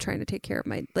 yeah, I'm trying to take care of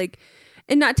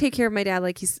and not take care of my dad.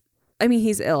 Like, he's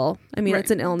ill. I mean,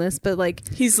 it's an illness, but,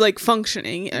 like, he's, like,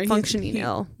 functioning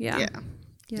ill. Yeah.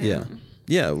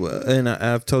 Well, and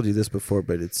I've told you this before,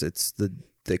 but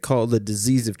they call it the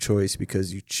disease of choice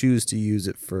because you choose to use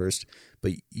it first,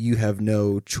 but you have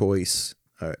no choice.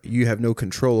 You have no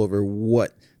control over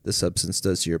what the substance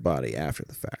does to your body after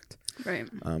the fact. Right.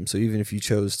 So even if you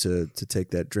chose to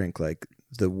take that drink, like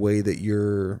the way that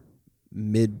your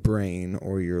midbrain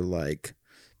or your like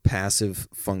passive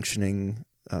functioning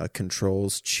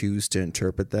controls choose to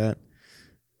interpret that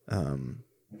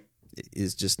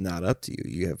is just not up to you.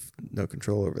 You have no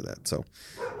control over that. So.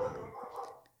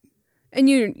 And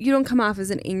you don't come off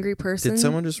as an angry person. Did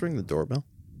someone just ring the doorbell?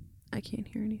 I can't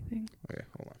hear anything. Okay,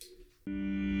 hold on.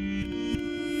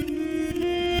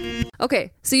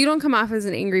 Okay, so you don't come off as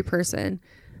an angry person.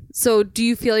 So do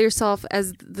you feel yourself,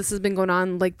 as this has been going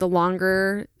on, like the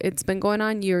longer it's been going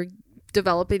on, you're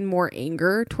developing more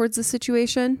anger towards the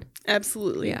situation?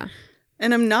 Absolutely. Yeah.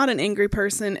 And I'm not an angry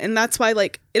person, and that's why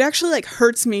like it actually like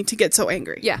hurts me to get so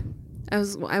angry. Yeah. I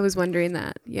was wondering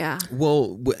that. Yeah.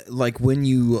 Well, like when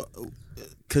you,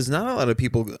 because not a lot of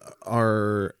people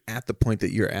are at the point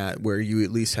that you're at where you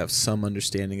at least have some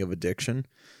understanding of addiction.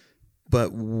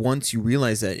 But once you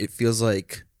realize that, it feels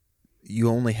like you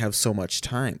only have so much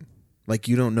time. Like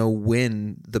you don't know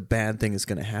when the bad thing is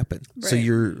going to happen. Right. So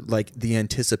you're like the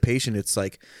anticipation. It's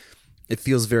like it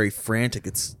feels very frantic.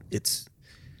 It's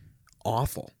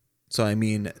awful. So I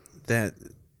mean that,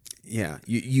 yeah.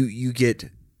 You get,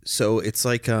 so it's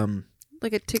like a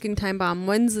ticking time bomb.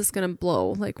 When's this going to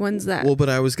blow? Like when's that? Well, but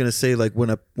I was going to say like when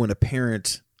a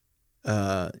parent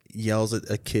yells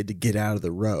at a kid to get out of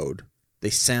the road. They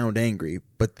sound angry,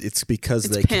 but it's because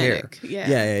they panic.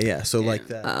 Care. Yeah. So like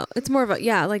that. It's more of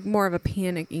a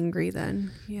panic angry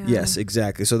then. Yeah. Yes,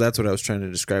 exactly. So that's what I was trying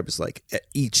to describe. Is like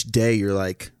each day you're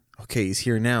like, okay, he's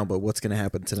here now, but what's going to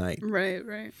happen tonight? Right.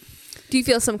 Do you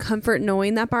feel some comfort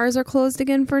knowing that bars are closed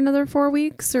again for another 4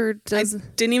 weeks, or does? I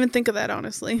didn't even think of that,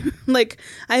 honestly. Like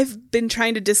I've been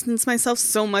trying to distance myself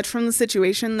so much from the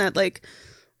situation that like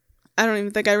I don't even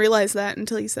think I realized that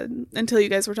until you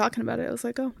guys were talking about it. I was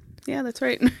like, oh. Yeah, that's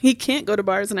right. He can't go to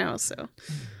bars now, so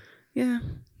yeah.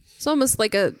 It's almost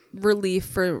like a relief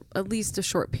for at least a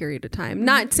short period of time. Mm-hmm.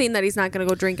 Not saying that he's not going to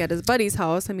go drink at his buddy's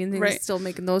house. I mean, he's still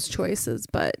making those choices,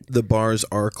 but the bars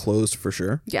are closed for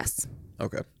sure. Yes.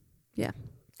 Okay. Yeah.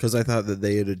 Because I thought that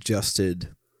they had adjusted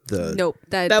the. Nope.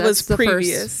 That was the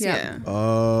previous. First, yeah.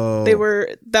 Oh.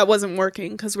 That wasn't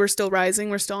working because we're still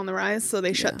rising. We're still on the rise, so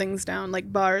they shut things down,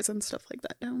 like bars and stuff like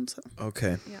that down. So.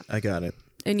 Okay. Yeah. I got it.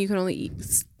 And you can only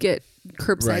get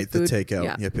curbside food. Right, the takeout.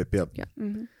 Yeah. Yep. Yeah.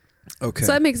 Mm-hmm. Okay.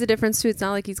 So that makes a difference too. It's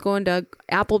not like he's going to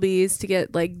Applebee's to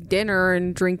get like dinner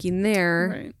and drinking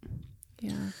there. Right.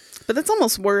 Yeah. But that's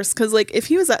almost worse because like if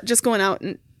he was just going out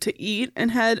to eat and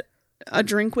had a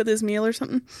drink with his meal or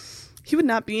something, he would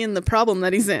not be in the problem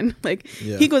that he's in. Like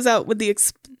he goes out with the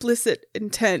explicit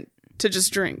intent to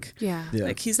just drink. Yeah.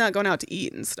 Like he's not going out to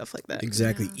eat and stuff like that.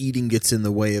 Exactly. Yeah. Eating gets in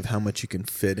the way of how much you can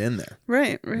fit in there.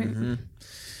 Right. Mm-hmm.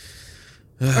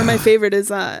 Or my favorite is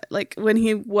like when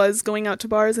he was going out to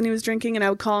bars and he was drinking and I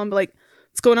would call him, be like,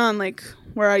 what's going on? Like,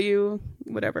 where are you?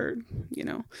 Whatever,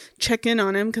 check in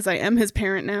on him because I am his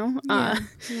parent now.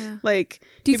 Yeah. Like,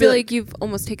 do you feel like you've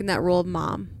almost taken that role of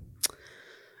mom?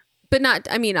 But not,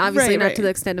 I mean, obviously not to the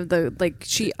extent of the, like,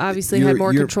 she obviously had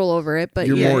more control over it, but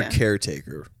you're more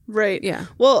caretaker. Right. Yeah.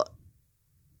 Well,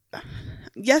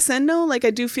 yes and no. Like, I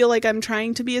do feel like I'm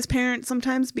trying to be his parent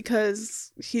sometimes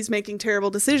because he's making terrible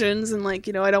decisions and, like,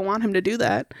 I don't want him to do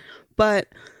that. But,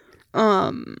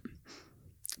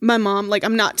 my mom, like,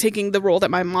 I'm not taking the role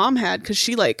that my mom had because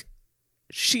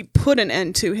she put an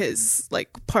end to his,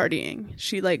 like, partying.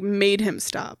 She, like, made him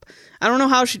stop. I don't know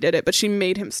how she did it, but she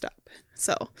made him stop.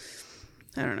 So,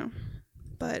 I don't know.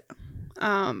 But,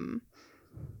 I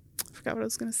forgot what I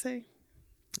was going to say.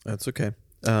 That's okay.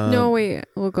 No, wait.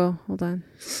 We'll go. Hold on.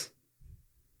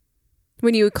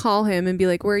 When you would call him and be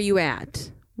like, where are you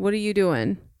at? What are you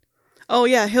doing? Oh,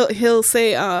 yeah. He'll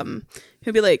say,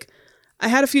 he'll be like, I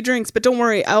had a few drinks, but don't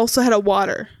worry. I also had a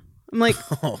water. I'm like,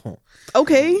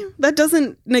 okay, that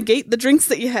doesn't negate the drinks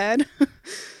that you had.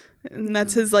 And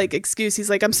that's his, like, excuse. He's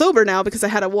like, I'm sober now because I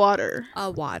had a water.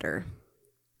 A water.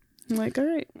 I'm like, all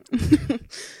right.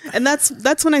 And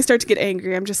that's when I start to get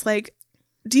angry. I'm just like,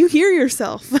 do you hear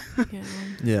yourself?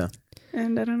 Yeah.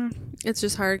 And I don't know. It's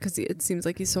just hard because it seems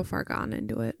like he's so far gone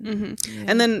into it. Mm-hmm. Yeah.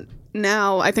 And then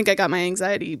now I think I got my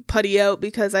anxiety putty out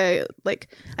because I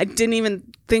didn't even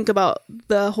think about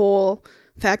the whole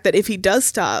fact that if he does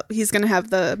stop, he's going to have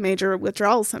the major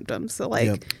withdrawal symptoms. So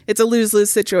it's a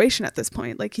lose-lose situation at this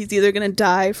point. Like he's either going to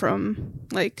die from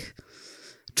like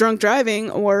drunk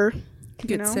driving or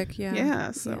get sick.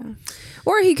 Yeah. So. Yeah.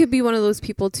 Or he could be one of those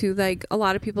people too, like a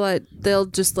lot of people that they'll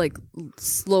just like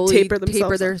slowly taper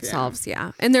themselves.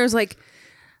 Yeah. And there's like,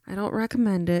 I don't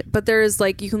recommend it. But there is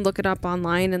like, you can look it up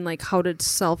online and like how to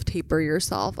self-taper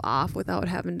yourself off without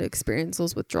having to experience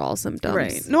those withdrawal symptoms.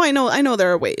 Right. No, I know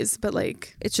there are ways, but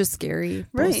like, It's just scary.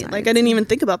 both right. sides. Like I didn't even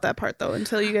think about that part though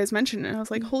until you guys mentioned it. I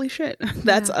was like, holy shit.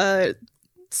 That's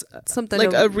Something like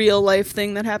to- a real life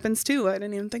thing that happens too. I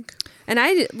didn't even think. And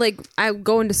I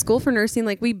go into school for nursing,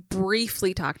 like we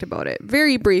briefly talked about it,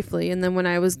 very briefly. And then when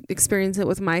I was experiencing it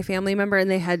with my family member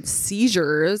and they had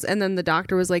seizures, and then the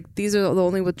doctor was like, these are the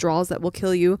only withdrawals that will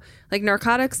kill you. Like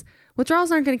narcotics,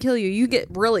 withdrawals aren't going to kill you. You get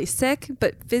really sick,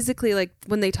 but physically, like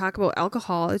when they talk about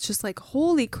alcohol, it's just like,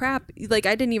 holy crap. Like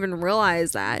I didn't even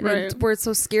realize that. And Right. it's where it's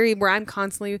so scary, where I'm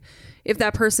constantly, if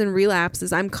that person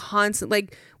relapses, I'm constant,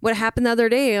 like what happened the other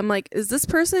day, I'm like, is this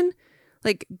person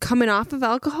like coming off of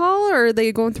alcohol, or are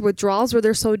they going through withdrawals where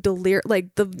they're so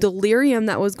like the delirium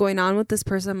that was going on with this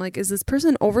person? I'm like, is this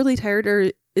person overly tired,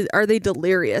 or are they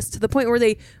delirious to the point where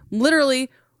they literally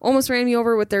almost ran me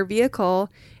over with their vehicle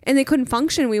and they couldn't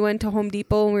function? We went to Home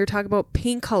Depot and we were talking about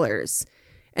paint colors,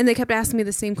 and they kept asking me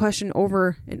the same question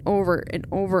over and over and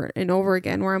over and over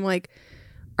again, where I'm like,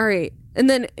 all right. And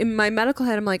then in my medical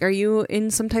head, I'm like, are you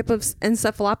in some type of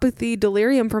encephalopathy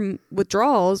delirium from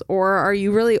withdrawals, or are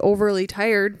you really overly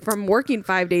tired from working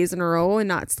 5 days in a row and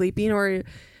not sleeping, or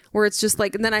it's just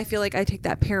like, and then I feel like I take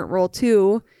that parent role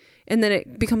too. And then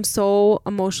it becomes so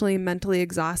emotionally and mentally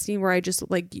exhausting where I just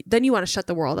like, then you want to shut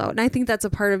the world out. And I think that's a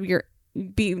part of your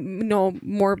becoming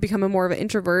more of an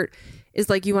introvert, is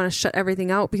like you want to shut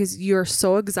everything out because you're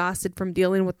so exhausted from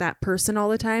dealing with that person all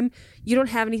the time. You don't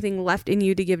have anything left in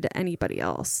you to give to anybody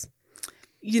else.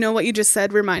 You know what you just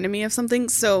said reminded me of something.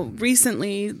 So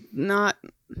recently, not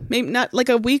like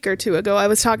a week or two ago, I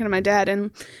was talking to my dad,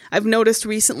 and I've noticed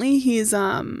recently he's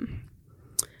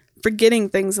forgetting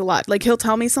things a lot. Like he'll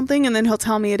tell me something and then he'll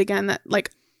tell me it again that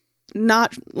like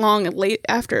not long late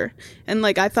after. And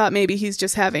like I thought maybe he's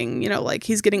just having, like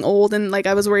he's getting old, and like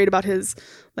I was worried about his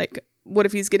like, what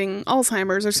if he's getting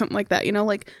Alzheimer's or something like that,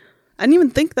 like I didn't even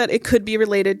think that it could be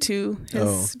related to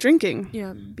his drinking.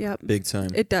 Yeah. Yeah. Big time.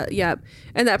 It does. Yeah.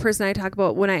 And that person I talk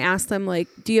about, when I asked them, like,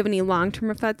 do you have any long-term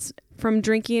effects from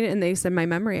drinking? And they said, my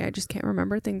memory, I just can't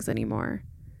remember things anymore.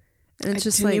 And it's I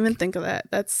just didn't like, even think of that.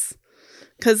 That's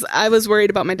because I was worried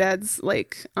about my dad's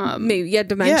like maybe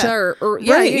dementia yeah. or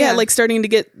right, yeah, like starting to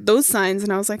get those signs,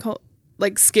 and I was like,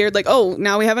 like scared, like, oh,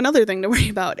 now we have another thing to worry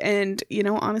about. And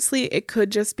honestly, it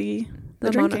could just be the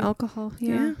amount drinking. of alcohol.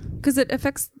 Yeah, because it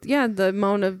affects the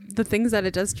amount of the things that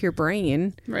it does to your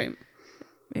brain. Right.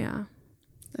 Yeah,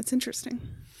 that's interesting.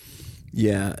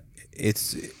 Yeah,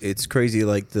 it's crazy,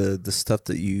 like the stuff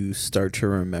that you start to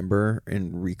remember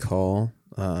and recall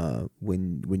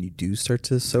when you do start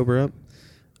to sober up.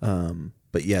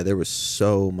 But yeah, there was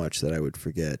so much that I would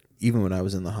forget. Even when I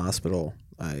was in the hospital,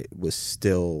 I was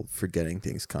still forgetting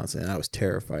things constantly. And I was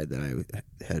terrified that I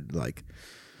had like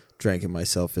drank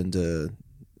myself into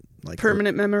like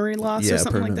permanent memory loss or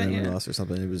something like that. Permanent memory loss or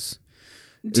something. It was.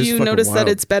 Do you notice that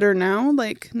it's better now?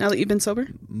 Like now that you've been sober?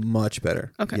 Much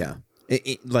better. Okay. Yeah.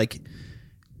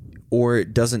 Or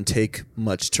it doesn't take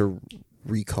much to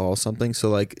recall something. So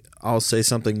like I'll say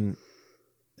something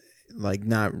like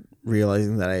not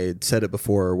realizing that I had said it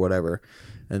before or whatever,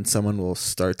 and someone will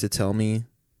start to tell me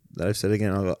that I've said it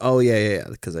again. I'll go, oh yeah,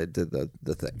 because I did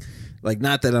the thing. Like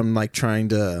not that I'm like trying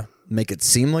to make it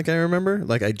seem like I remember.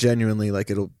 Like I genuinely like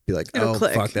it'll be like, it'll oh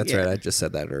click. Fuck, that's right, I just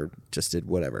said that or just did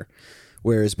whatever.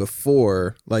 Whereas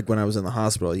before, like when I was in the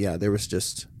hospital, yeah, there was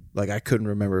just like I couldn't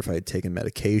remember if I had taken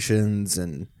medications,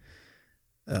 and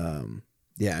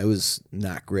yeah, it was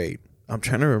not great. I'm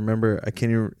trying to remember. I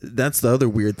can't even. That's the other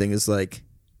weird thing is like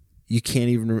you can't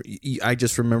even. I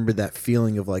just remember that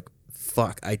feeling of like,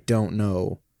 fuck, I don't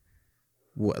know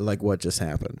what just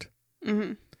happened.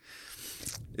 Mm-hmm.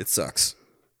 It sucks.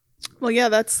 Well, yeah,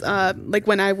 that's like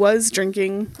when I was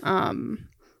drinking.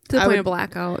 to the point of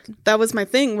blackout. That was my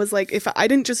thing. Was like if I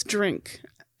didn't just drink.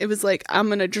 It was like, I'm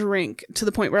going to drink to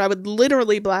the point where I would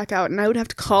literally black out, and I would have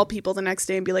to call people the next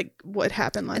day and be like, what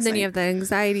happened last night? And then you have the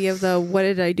anxiety of the, what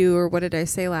did I do or what did I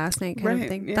say last night kind of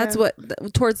thing. Yeah. That's what,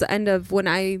 towards the end of when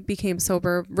I became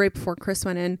sober, right before Chris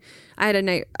went in, I had a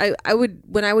night, I would,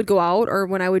 when I would go out or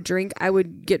when I would drink, I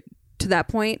would get to that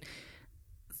point.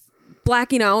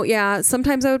 Blacking out, yeah.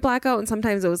 Sometimes I would black out and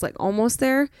sometimes it was like almost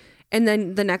there. And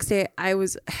then the next day I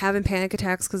was having panic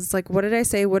attacks because it's like, what did I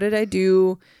say? What did I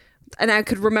do? And I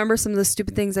could remember some of the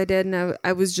stupid things I did, and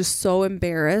I was just so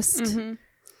embarrassed. Mm-hmm.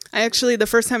 I actually, the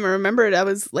first time I remembered, I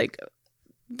was like,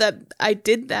 that I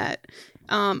did that.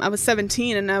 I was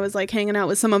 17, and I was like hanging out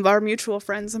with some of our mutual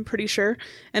friends, I'm pretty sure.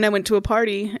 And I went to a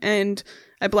party, and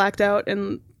I blacked out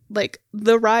and like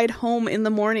the ride home in the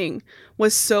morning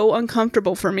was so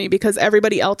uncomfortable for me because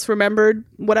everybody else remembered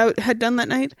what I had done that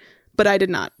night, but I did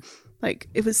not. Like,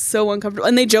 it was so uncomfortable.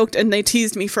 And they joked and they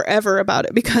teased me forever about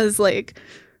it because, like,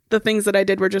 the things that I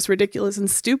did were just ridiculous and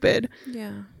stupid.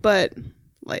 Yeah. But,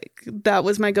 like, that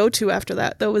was my go-to after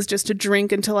that. That was just to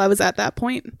drink until I was at that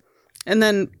point. And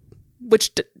then,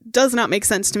 which does not make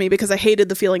sense to me because I hated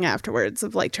the feeling afterwards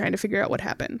of, like, trying to figure out what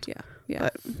happened. Yeah. Yeah.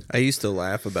 But I used to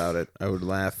laugh about it. I would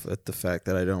laugh at the fact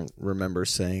that I don't remember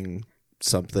saying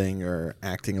something or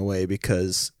acting away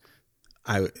because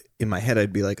in my head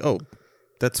I'd be like, oh,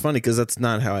 that's funny because that's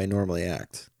not how I normally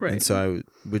act. Right. And so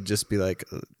I would just be like,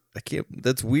 I can't.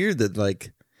 That's weird that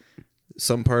like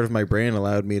some part of my brain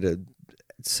allowed me to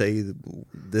say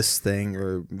this thing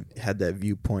or had that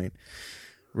viewpoint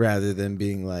rather than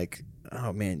being like,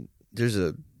 oh man, there's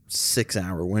a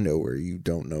 6-hour window where you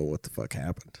don't know what the fuck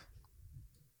happened.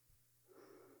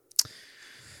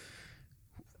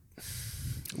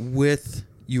 With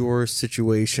your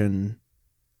situation,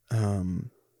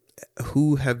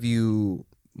 who have you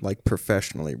like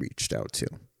professionally reached out to?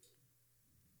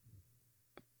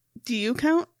 do you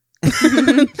count?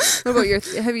 What about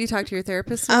have you talked to your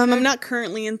therapist? I'm not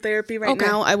currently in therapy right Okay.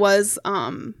 now. I was,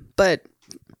 but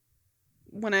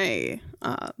when I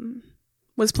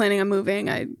was planning on moving,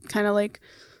 I kind of like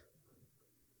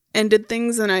ended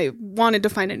things, and I wanted to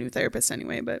find a new therapist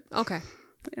anyway. But Okay.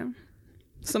 yeah,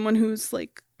 someone who's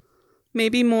like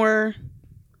maybe more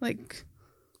like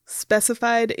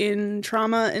specified in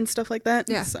trauma and stuff like that.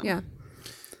 Yeah. So. Yeah.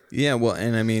 Yeah, well,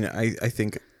 and I mean, I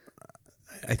think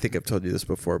I've told you this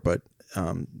before, but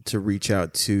to reach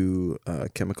out to a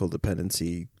chemical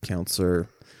dependency counselor.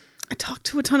 I talk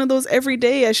to a ton of those every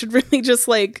day. I should really just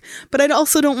like, but I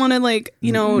also don't want to like,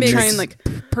 you know, Mix try and like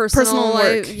Personal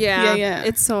work. Yeah. Yeah.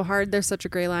 It's so hard. There's such a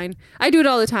gray line. I do it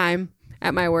all the time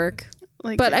at my work.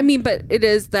 like, But I mean, but it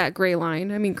is that gray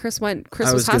line. I mean, Chris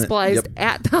was hospitalized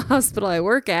at the hospital I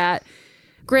work at.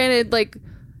 Granted, like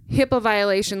HIPAA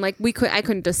violation, like I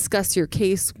couldn't discuss your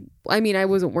case. I mean, I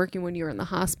wasn't working when you were in the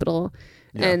hospital,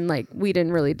 and like we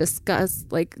didn't really discuss.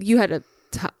 Like you had to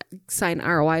sign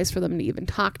ROIs for them to even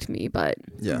talk to me. But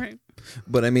Yeah, right.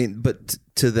 but I mean, but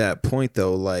to that point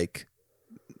though, like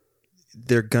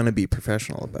they're gonna be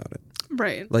professional about it.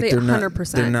 Right. Like They they're not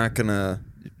 100%. they're not gonna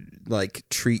like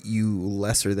treat you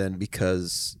lesser than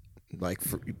because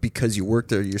because you work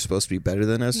there you're supposed to be better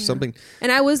than us or something.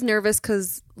 And I was nervous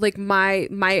because like my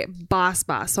boss,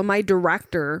 so my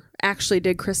director actually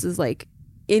did Chris's like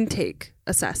intake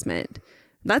assessment.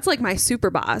 That's like my super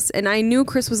boss. And I knew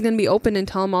Chris was going to be open and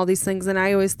tell him all these things. And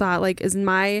I always thought like, is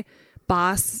my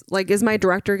boss, like, is my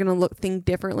director going to think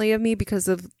differently of me because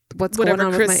of what's Whatever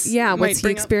going on Chris with my, might what's he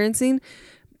bring up. experiencing?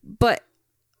 But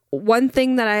one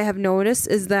thing that I have noticed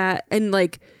is that, and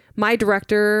like my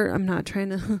director, I'm not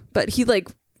trying to, but he like,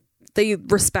 they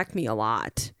respect me a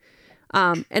lot.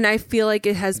 And I feel like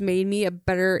it has made me a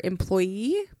better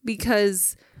employee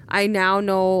because I now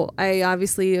know I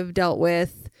obviously have dealt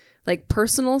with like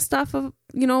personal stuff of,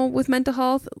 you know, with mental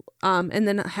health. And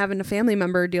then having a family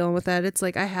member dealing with that, it's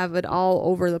like I have it all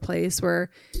over the place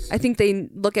where I think they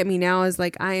look at me now as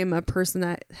like I am a person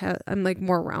that I'm like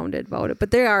more rounded about it, but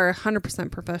they are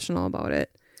 100% professional about it.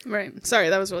 Right. Sorry,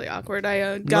 that was really awkward.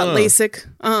 I got No. LASIK.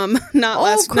 Not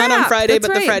on crap. Friday, That's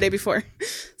but the right. Friday before.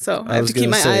 So I have was to keep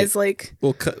gonna my say- eyes like.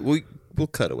 We'll cut away. All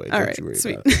Don't right, you worry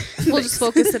sweet. about it. We'll just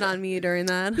focus it on me during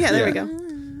that. Yeah, there we Yeah. go.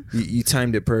 You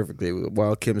timed it perfectly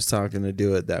while Kim's talking to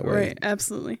do it that way. Right,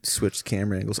 absolutely. Switch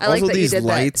camera angles. I like Also, that you these did that.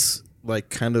 lights like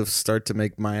kind of start to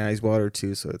make my eyes water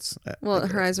too. So it's Well,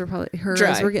 her eyes were Dry,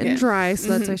 eyes were getting yeah. dry, so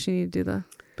that's why she needed to do the.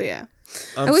 But yeah,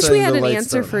 I'm I wish we saying had the an lights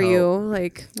answer don't for help. you,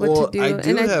 like what Well, to do. I do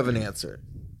and have an answer.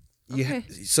 Okay.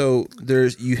 So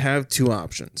you have two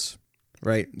options,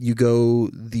 right? You go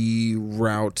the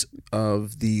route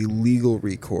of the legal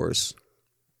recourse.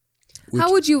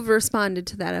 How would you have responded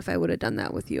to that if I would have done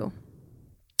that with you?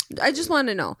 I just want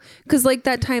to know because, like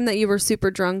that time that you were super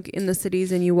drunk in the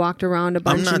cities and you walked around a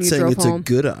bunch I'm not and you saying drove it's home. a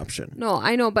good option. No,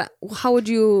 I know, but how would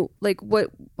you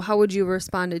How would you have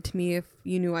responded to me if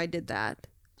you knew I did that?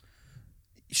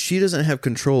 She doesn't have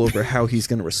control over how he's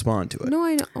going to respond to it. No,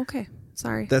 I know. Okay,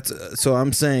 sorry. That's so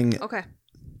I'm saying Okay.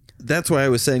 that's why I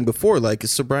was saying before, like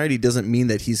sobriety doesn't mean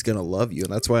that he's going to love you.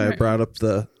 And that's why I brought up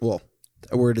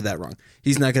I worded that wrong.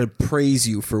 He's not going to praise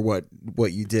you for what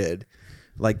you did.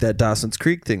 Like that Dawson's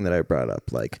Creek thing that I brought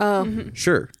up. Like,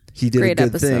 sure, he did Great a good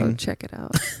episode. thing, Check it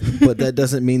out. but that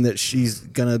doesn't mean that she's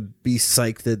going to be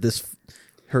psyched that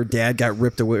her dad got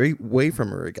ripped away from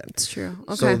her again. It's true.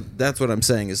 Okay. So that's what I'm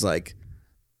saying is like,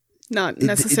 not It-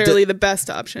 necessarily the best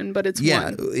option, but it's yeah,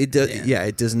 one. it does. Yeah.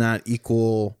 It does not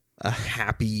equal a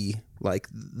happy, like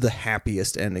the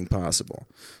happiest ending possible.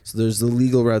 So there's the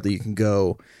legal route that you can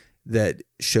go that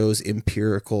shows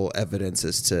empirical evidence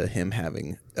as to him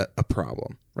having a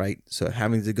problem, right? So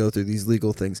having to go through these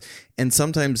legal things. And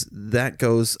sometimes that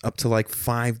goes up to like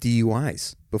 5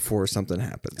 DUIs before something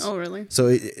happens. Oh, really? So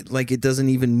it doesn't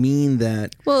even mean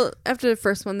that. Well, after the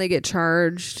first one, they get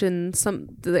charged, and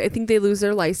I think they lose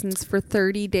their license for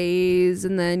 30 days,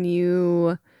 and then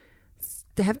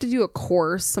they have to do a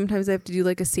course. Sometimes they have to do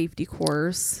like a safety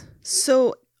course.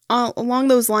 So along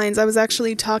those lines, I was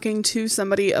actually talking to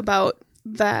somebody about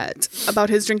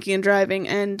his drinking and driving,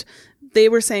 and they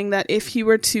were saying that if he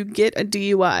were to get a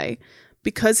DUI,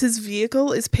 because his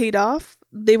vehicle is paid off,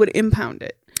 they would impound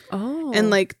it. Oh. And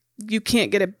like you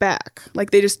can't get it back.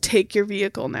 Like they just take your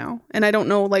vehicle now. And I don't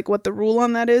know like what the rule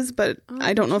on that is, but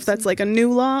I don't know if that's like a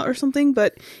new law or something,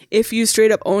 but if you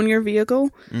straight up own your vehicle,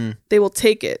 they will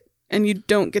take it and you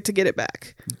don't get to get it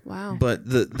back. Wow. But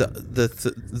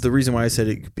the reason why I said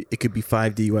it could be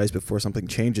 5 DUIs before something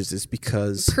changes is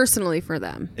because Personally for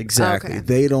them. exactly Okay.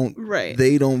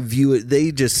 they don't view it.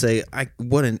 They just say,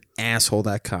 what an asshole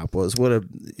that cop was. What a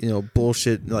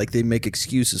bullshit. Like they make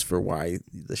excuses for why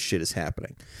the shit is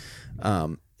happening.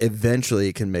 Eventually,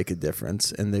 it can make a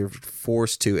difference, and they're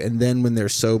forced to. And then when they're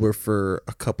sober for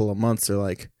a couple of months, they're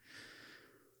like,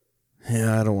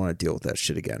 "Yeah, I don't want to deal with that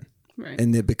shit again." Right.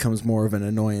 And it becomes more of an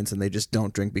annoyance, and they just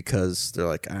don't drink because they're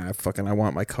like, I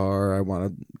want my car. I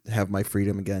want to have my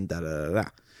freedom again. Da da da da.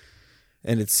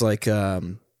 And it's like,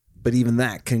 but even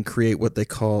that can create what they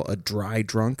call a dry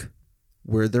drunk,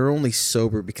 where they're only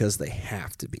sober because they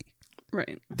have to be.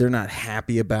 Right. They're not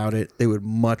happy about it. They would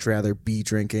much rather be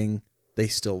drinking. They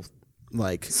still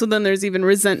like. So then there's even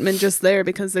resentment just there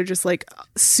because they're just like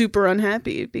super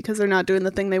unhappy because they're not doing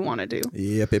the thing they want to do.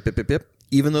 Yep.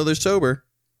 Even though they're sober.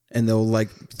 And they'll like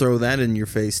throw that in your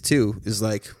face too. Is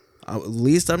like, at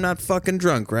least I'm not fucking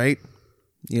drunk, right?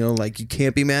 Like you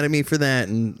can't be mad at me for that.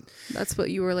 And That's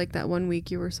what you were like that one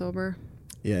week you were sober.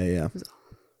 yeah.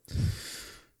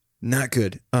 Not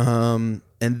good. And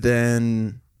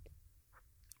then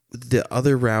the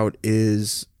other route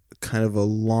is kind of a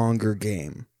longer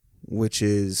game, which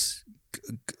is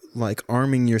like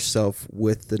arming yourself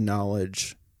with the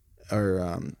knowledge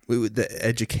or with the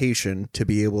education to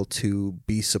be able to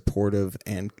be supportive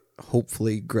and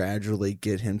hopefully gradually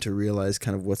get him to realize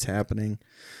kind of what's happening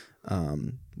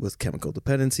with chemical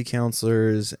dependency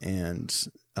counselors and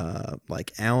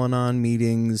like Al-Anon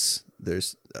meetings.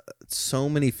 There's so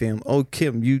many Oh,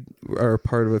 Kim, you are a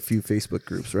part of a few Facebook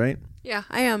groups, right? Yeah,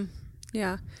 I am.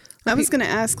 Yeah. I was going to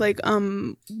ask, like,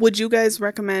 would you guys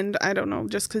recommend, I don't know,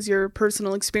 just because your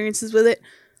personal experiences with it,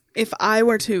 if I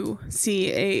were to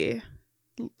see a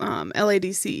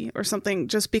LADC or something,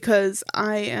 just because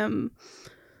I am,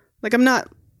 like, I'm not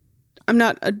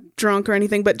a drunk or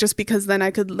anything, but just because then I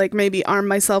could, like, maybe arm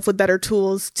myself with better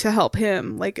tools to help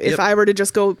him. Like, if I were to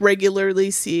just go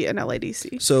regularly see an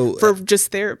LADC for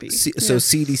just therapy. So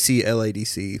CDC,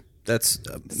 LADC, that's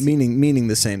meaning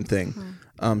the same thing.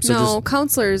 No,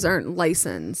 counselors aren't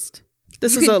licensed.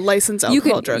 This is a licensed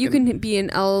alcohol drug. You can be an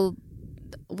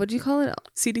what do you call it?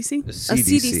 CDC? A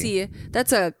CDC.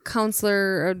 That's a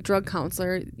counselor, a drug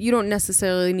counselor. You don't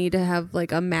necessarily need to have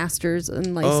like a master's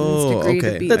and license degree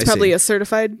to be. That's probably a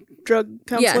certified drug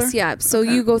counselor? Yes, yeah. So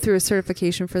you go through a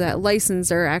certification for that. Licensed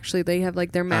are actually, they have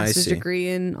like their master's degree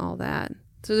and all that.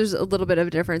 So there's a little bit of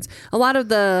a difference. A lot of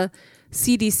the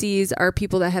CDCs are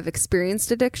people that have experienced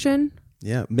addiction.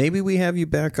 Yeah, maybe we have you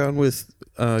back on with,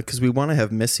 because we want to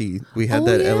have Missy. We had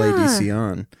LADC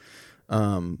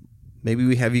on. Maybe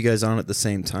we have you guys on at the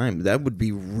same time. That would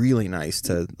be really nice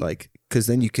to like, because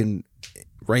then you can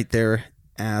right there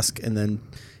ask, and then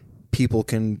people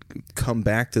can come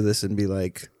back to this and be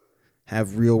like,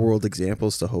 have real world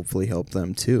examples to hopefully help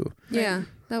them too. Yeah,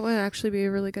 that would actually be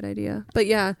a really good idea. But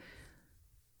yeah,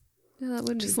 that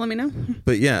would just let me know.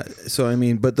 But yeah, so I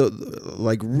mean, but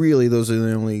really, those are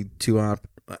the only two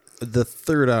The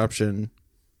third option,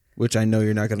 which I know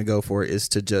you're not going to go for, is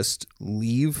to just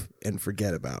leave and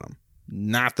forget about them.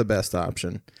 Not the best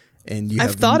option. And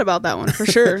I've thought about that one for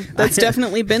sure. That's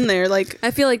definitely been there. Like,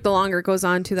 I feel like the longer it goes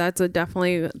on, too, that's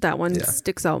definitely that one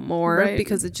sticks out more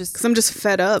because because I'm just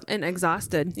fed up and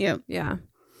exhausted. Yeah.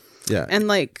 And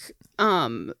like,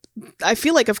 I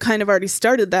feel like I've kind of already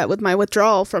started that with my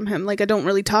withdrawal from him. Like, I don't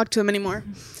really talk to him anymore,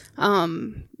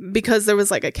 because there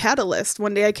was like a catalyst.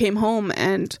 One day I came home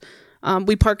and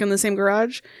we parked in the same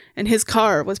garage, and his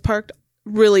car was parked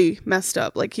really messed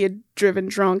up. Like he had driven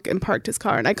drunk and parked his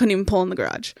car and I couldn't even pull in the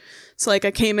garage. So like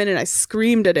I came in and I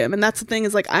screamed at him. And that's the thing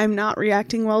is like I'm not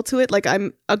reacting well to it. Like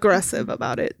I'm aggressive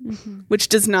about it, which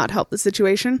does not help the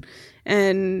situation.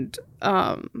 And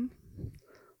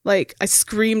like I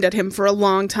screamed at him for a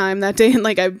long time that day. And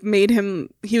like I made him,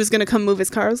 he was going to come move his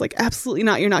car. I was like, absolutely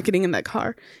not. You're not getting in that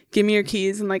car. Give me your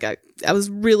keys. And like I was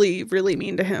really, really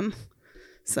mean to him.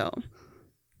 So.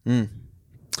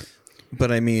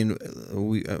 But I mean,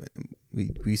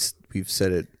 we've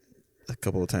said it a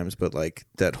couple of times, but like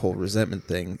that whole resentment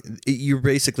thing, you're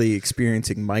basically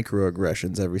experiencing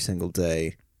microaggressions every single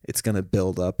day. It's going to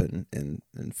build up and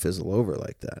fizzle over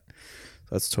like that.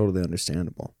 That's totally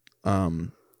understandable.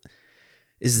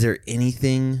 Is there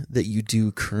anything that you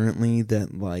do currently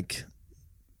that like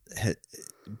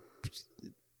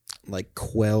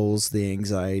quells the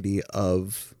anxiety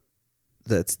of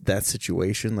that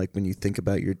situation? Like when you think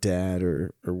about your dad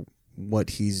or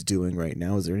what he's doing right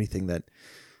now, is there anything that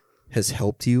has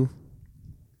helped you?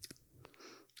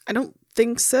 I don't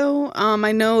think so.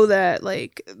 I know that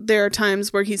like there are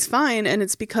times where he's fine and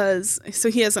it's because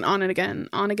he has an on again,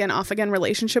 off again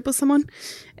relationship with someone.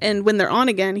 And when they're on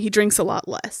again, he drinks a lot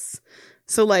less.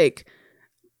 So like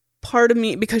part of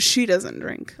me, because she doesn't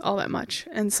drink all that much.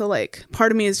 And so like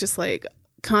part of me is just like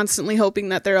constantly hoping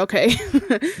that they're okay.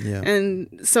 Yeah.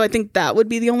 And so I think that would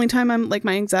be the only time I'm like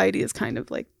my anxiety is kind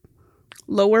of like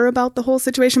lower about the whole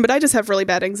situation, but I just have really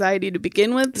bad anxiety to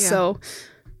begin with. Yeah. So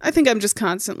I think I'm just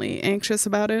constantly anxious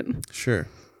about it. Sure.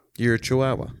 You're a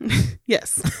Chihuahua.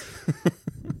 Yes.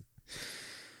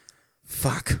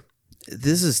 Fuck.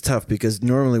 This is tough because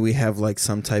normally we have like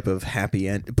some type of happy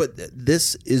end, but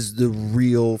this is the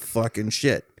real fucking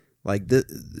shit. Like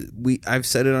I've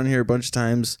said it on here a bunch of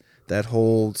times. That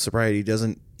whole sobriety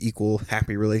doesn't equal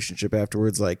happy relationship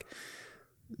afterwards. Like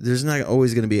there's not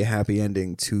always going to be a happy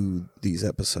ending to these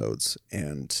episodes,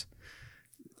 and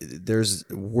there's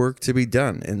work to be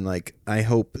done. And like, I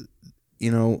hope,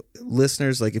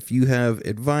 listeners, like if you have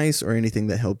advice or anything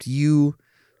that helped you,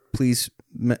 please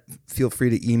feel free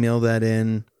to email that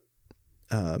in,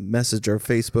 message our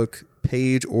Facebook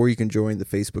page, or you can join the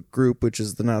Facebook group, which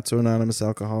is the Not So Anonymous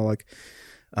Alcoholic.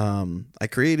 I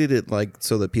created it like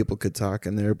so that people could talk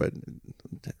in there, but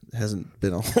it hasn't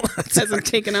been a whole lot. Hasn't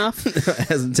taken off. It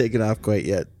hasn't taken off quite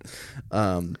yet.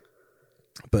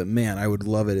 But man, I would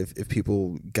love it if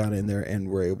people got in there and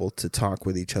were able to talk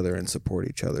with each other and support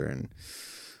each other. And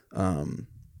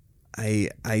I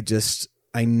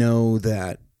know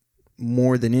that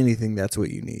more than anything, that's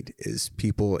what you need is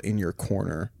people in your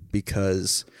corner,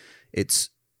 because it's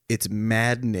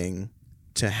maddening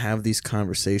to have these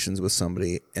conversations with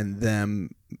somebody and them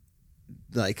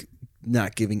like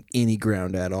not giving any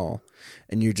ground at all,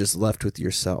 and you're just left with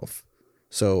yourself.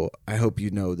 So I hope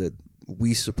you know that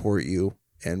we support you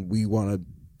and we want to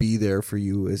be there for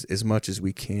you as much as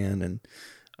we can. And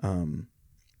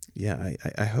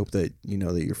I hope that you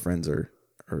know that your friends are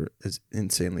as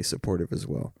insanely supportive as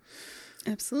well.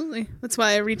 Absolutely. That's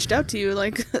why I reached out to you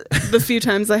like the few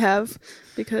times I have,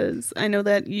 because I know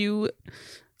that you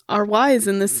are wise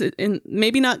in this, in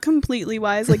maybe not completely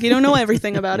wise, like you don't know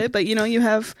everything about it, but you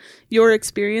have your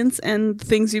experience and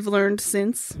things you've learned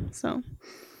since. So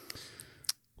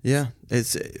yeah,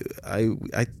 it's I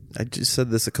just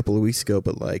said this a couple of weeks ago,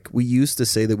 but like we used to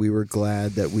say that we were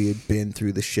glad that we had been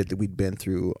through the shit that we'd been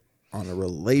through on a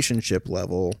relationship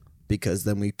level, because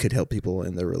then we could help people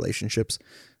in their relationships.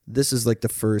 This is like the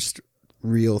first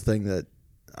real thing that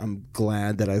I'm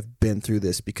glad that I've been through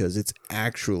this, because it's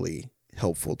actually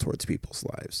helpful towards people's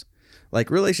lives. Like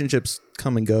relationships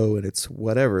come and go and it's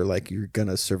whatever, like you're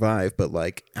gonna survive, but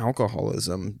like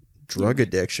alcoholism, drug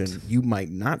addiction, you might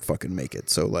not fucking make it.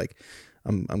 So like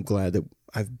I'm glad that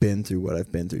I've been through what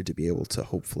I've been through to be able to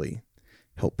hopefully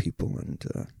help people. And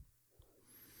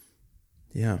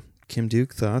yeah, Kim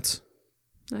Duke, thoughts?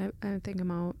 I think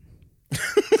I'm out.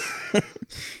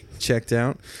 Checked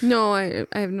out? No, I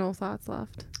have no thoughts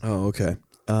left. Oh, okay.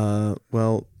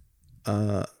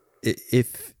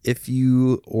 If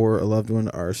you or a loved one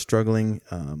are struggling,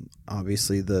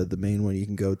 obviously the main one, you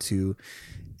can go to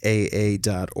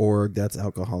aa.org. That's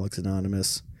Alcoholics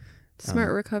Anonymous.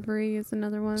 Smart Recovery is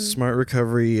another one. Smart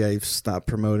Recovery I've stopped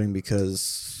promoting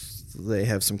because they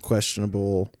have some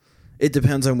questionable, it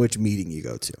depends on which meeting you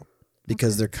go to,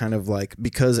 because they're kind of like,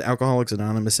 because Alcoholics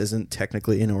Anonymous isn't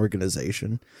technically an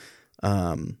organization,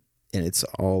 and it's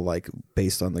all like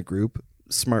based on the group.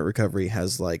 Smart Recovery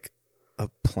has like a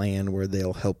plan where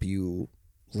they'll help you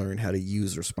learn how to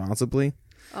use responsibly.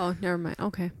 Oh, never mind.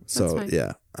 Okay. That's so fine.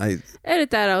 yeah, I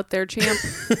edit that out there, champ.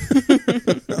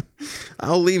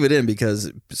 I'll leave it in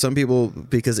because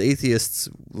because atheists,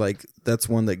 like, that's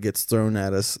one that gets thrown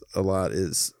at us a lot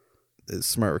is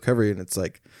smart recovery, and it's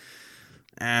like,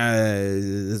 this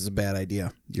is a bad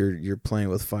idea. You're playing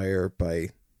with fire by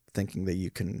thinking that you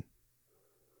can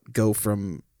go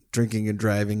from drinking and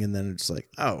driving, and then it's like,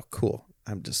 oh, cool,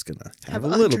 I'm just gonna have a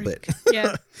little drink. bit.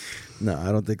 Yeah. No,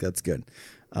 I don't think that's good.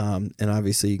 And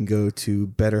obviously you can go to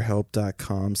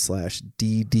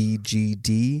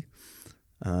betterhelp.com/DDGD.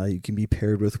 You can be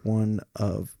paired with one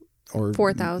of, or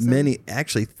 4,000. many,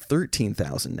 actually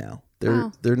 13,000 now.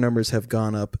 Their numbers have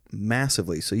gone up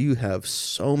massively. So you have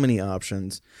so many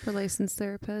options For licensed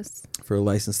therapists. for a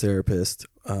licensed therapist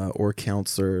or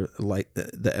counselor, like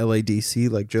the LADC,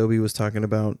 like Joby was talking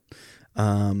about.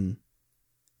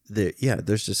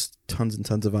 There's just tons and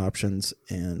tons of options,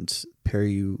 and pair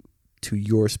you to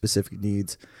your specific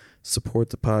needs.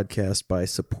 Support the podcast by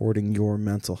supporting your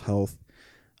mental health.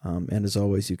 And as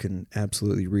always, you can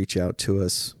absolutely reach out to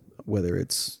us, whether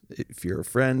it's if you're a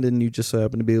friend and you just so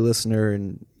happen to be a listener,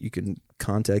 and you can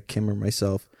contact Kim or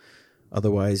myself.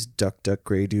 Otherwise,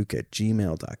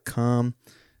 duckduckgrayduke@gmail.com,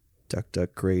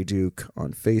 duckduckgrayduke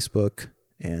on Facebook,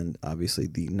 and obviously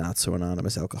the Not So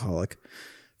Anonymous Alcoholic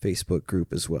Facebook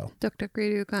group as well. Duck Duck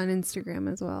Duke on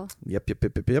Instagram as well. Yep. Duck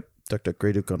Duck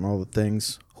Grayduke on all the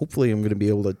things. Hopefully I'm going to be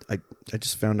able to, I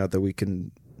just found out that we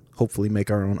can hopefully make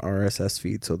our own RSS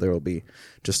feed, so there will be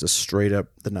just a straight up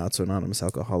the Not So Anonymous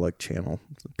Alcoholic channel.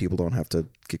 People don't have to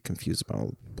get confused about all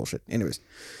the bullshit. Anyways.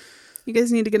 You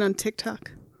guys need to get on TikTok.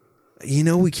 You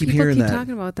know, we keep People hearing keep that.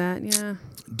 talking about that, yeah.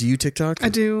 Do you TikTok? I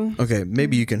do. Okay,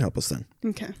 maybe you can help us then.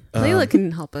 Okay. Layla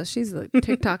can help us. She's a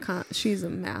TikTok. She's a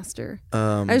master.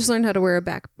 I just learned how to wear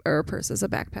a purse as a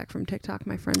backpack from TikTok.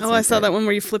 My friend. Oh, I saw that one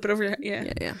where you flip it over your head.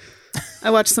 Yeah, yeah. I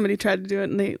watched somebody try to do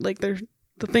it, and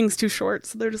the thing's too short,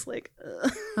 so they're just like,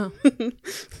 ugh. Oh,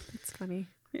 it's funny.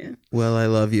 Yeah. Well, I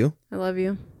love you. I love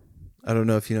you. I don't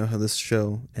know if you know how this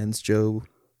show ends, Joe.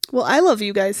 Well, I love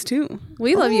you guys too.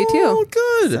 We love you Oh, too.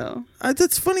 good. So.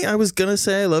 That's funny. I was gonna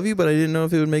say I love you, but I didn't know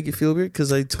if it would make you feel weird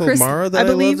because I told Chris, Mara that I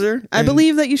loved her. I and-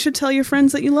 believe that you should tell your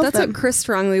friends that you love That's them. what Chris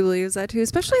strongly believes that too,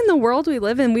 especially in the world we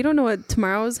live in. We don't know what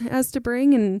tomorrow has to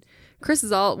bring, and Chris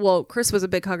is Chris was a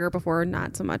big hugger before,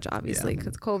 not so much obviously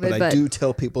because COVID, But I do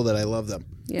tell people that I love them.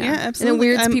 yeah, Yeah, and absolutely. it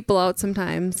weirds I'm- people out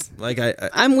sometimes. Like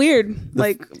I'm weird.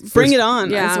 Like, bring it on.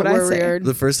 Yeah, is what we're I say. weird.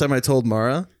 the first time I told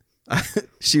Mara,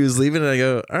 she was leaving, and I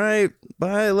go, "All right,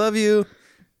 bye, I love you."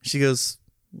 She goes,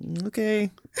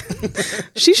 "Okay."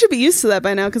 She should be used to that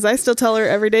by now because I still tell her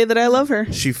every day that I love her.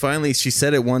 She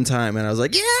said it one time, and I was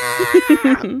like, "Yeah!"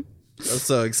 I was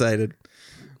so excited.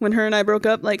 When her and I broke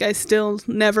up, like, I still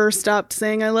never stopped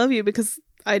saying I love you because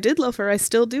I did love her. I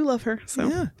still do love her. So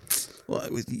Yeah. Well,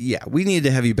 we need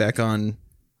to have you back on.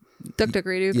 Duck Duck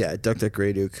Radio. Yeah, Duck Duck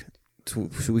Grayduke,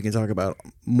 so we can talk about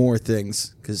more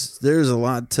things because there's a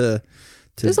lot to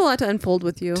There's a lot to unfold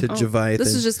with you. Javiathan.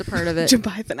 This is just a part of it.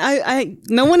 Jabiathan.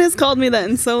 No one has called me that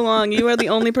in so long. You are the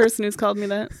only person who's called me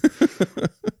that.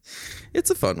 It's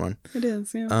a fun one. It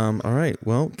is, yeah. All right.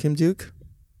 Well, Kim Duke.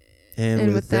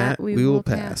 And with that, we will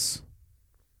pass.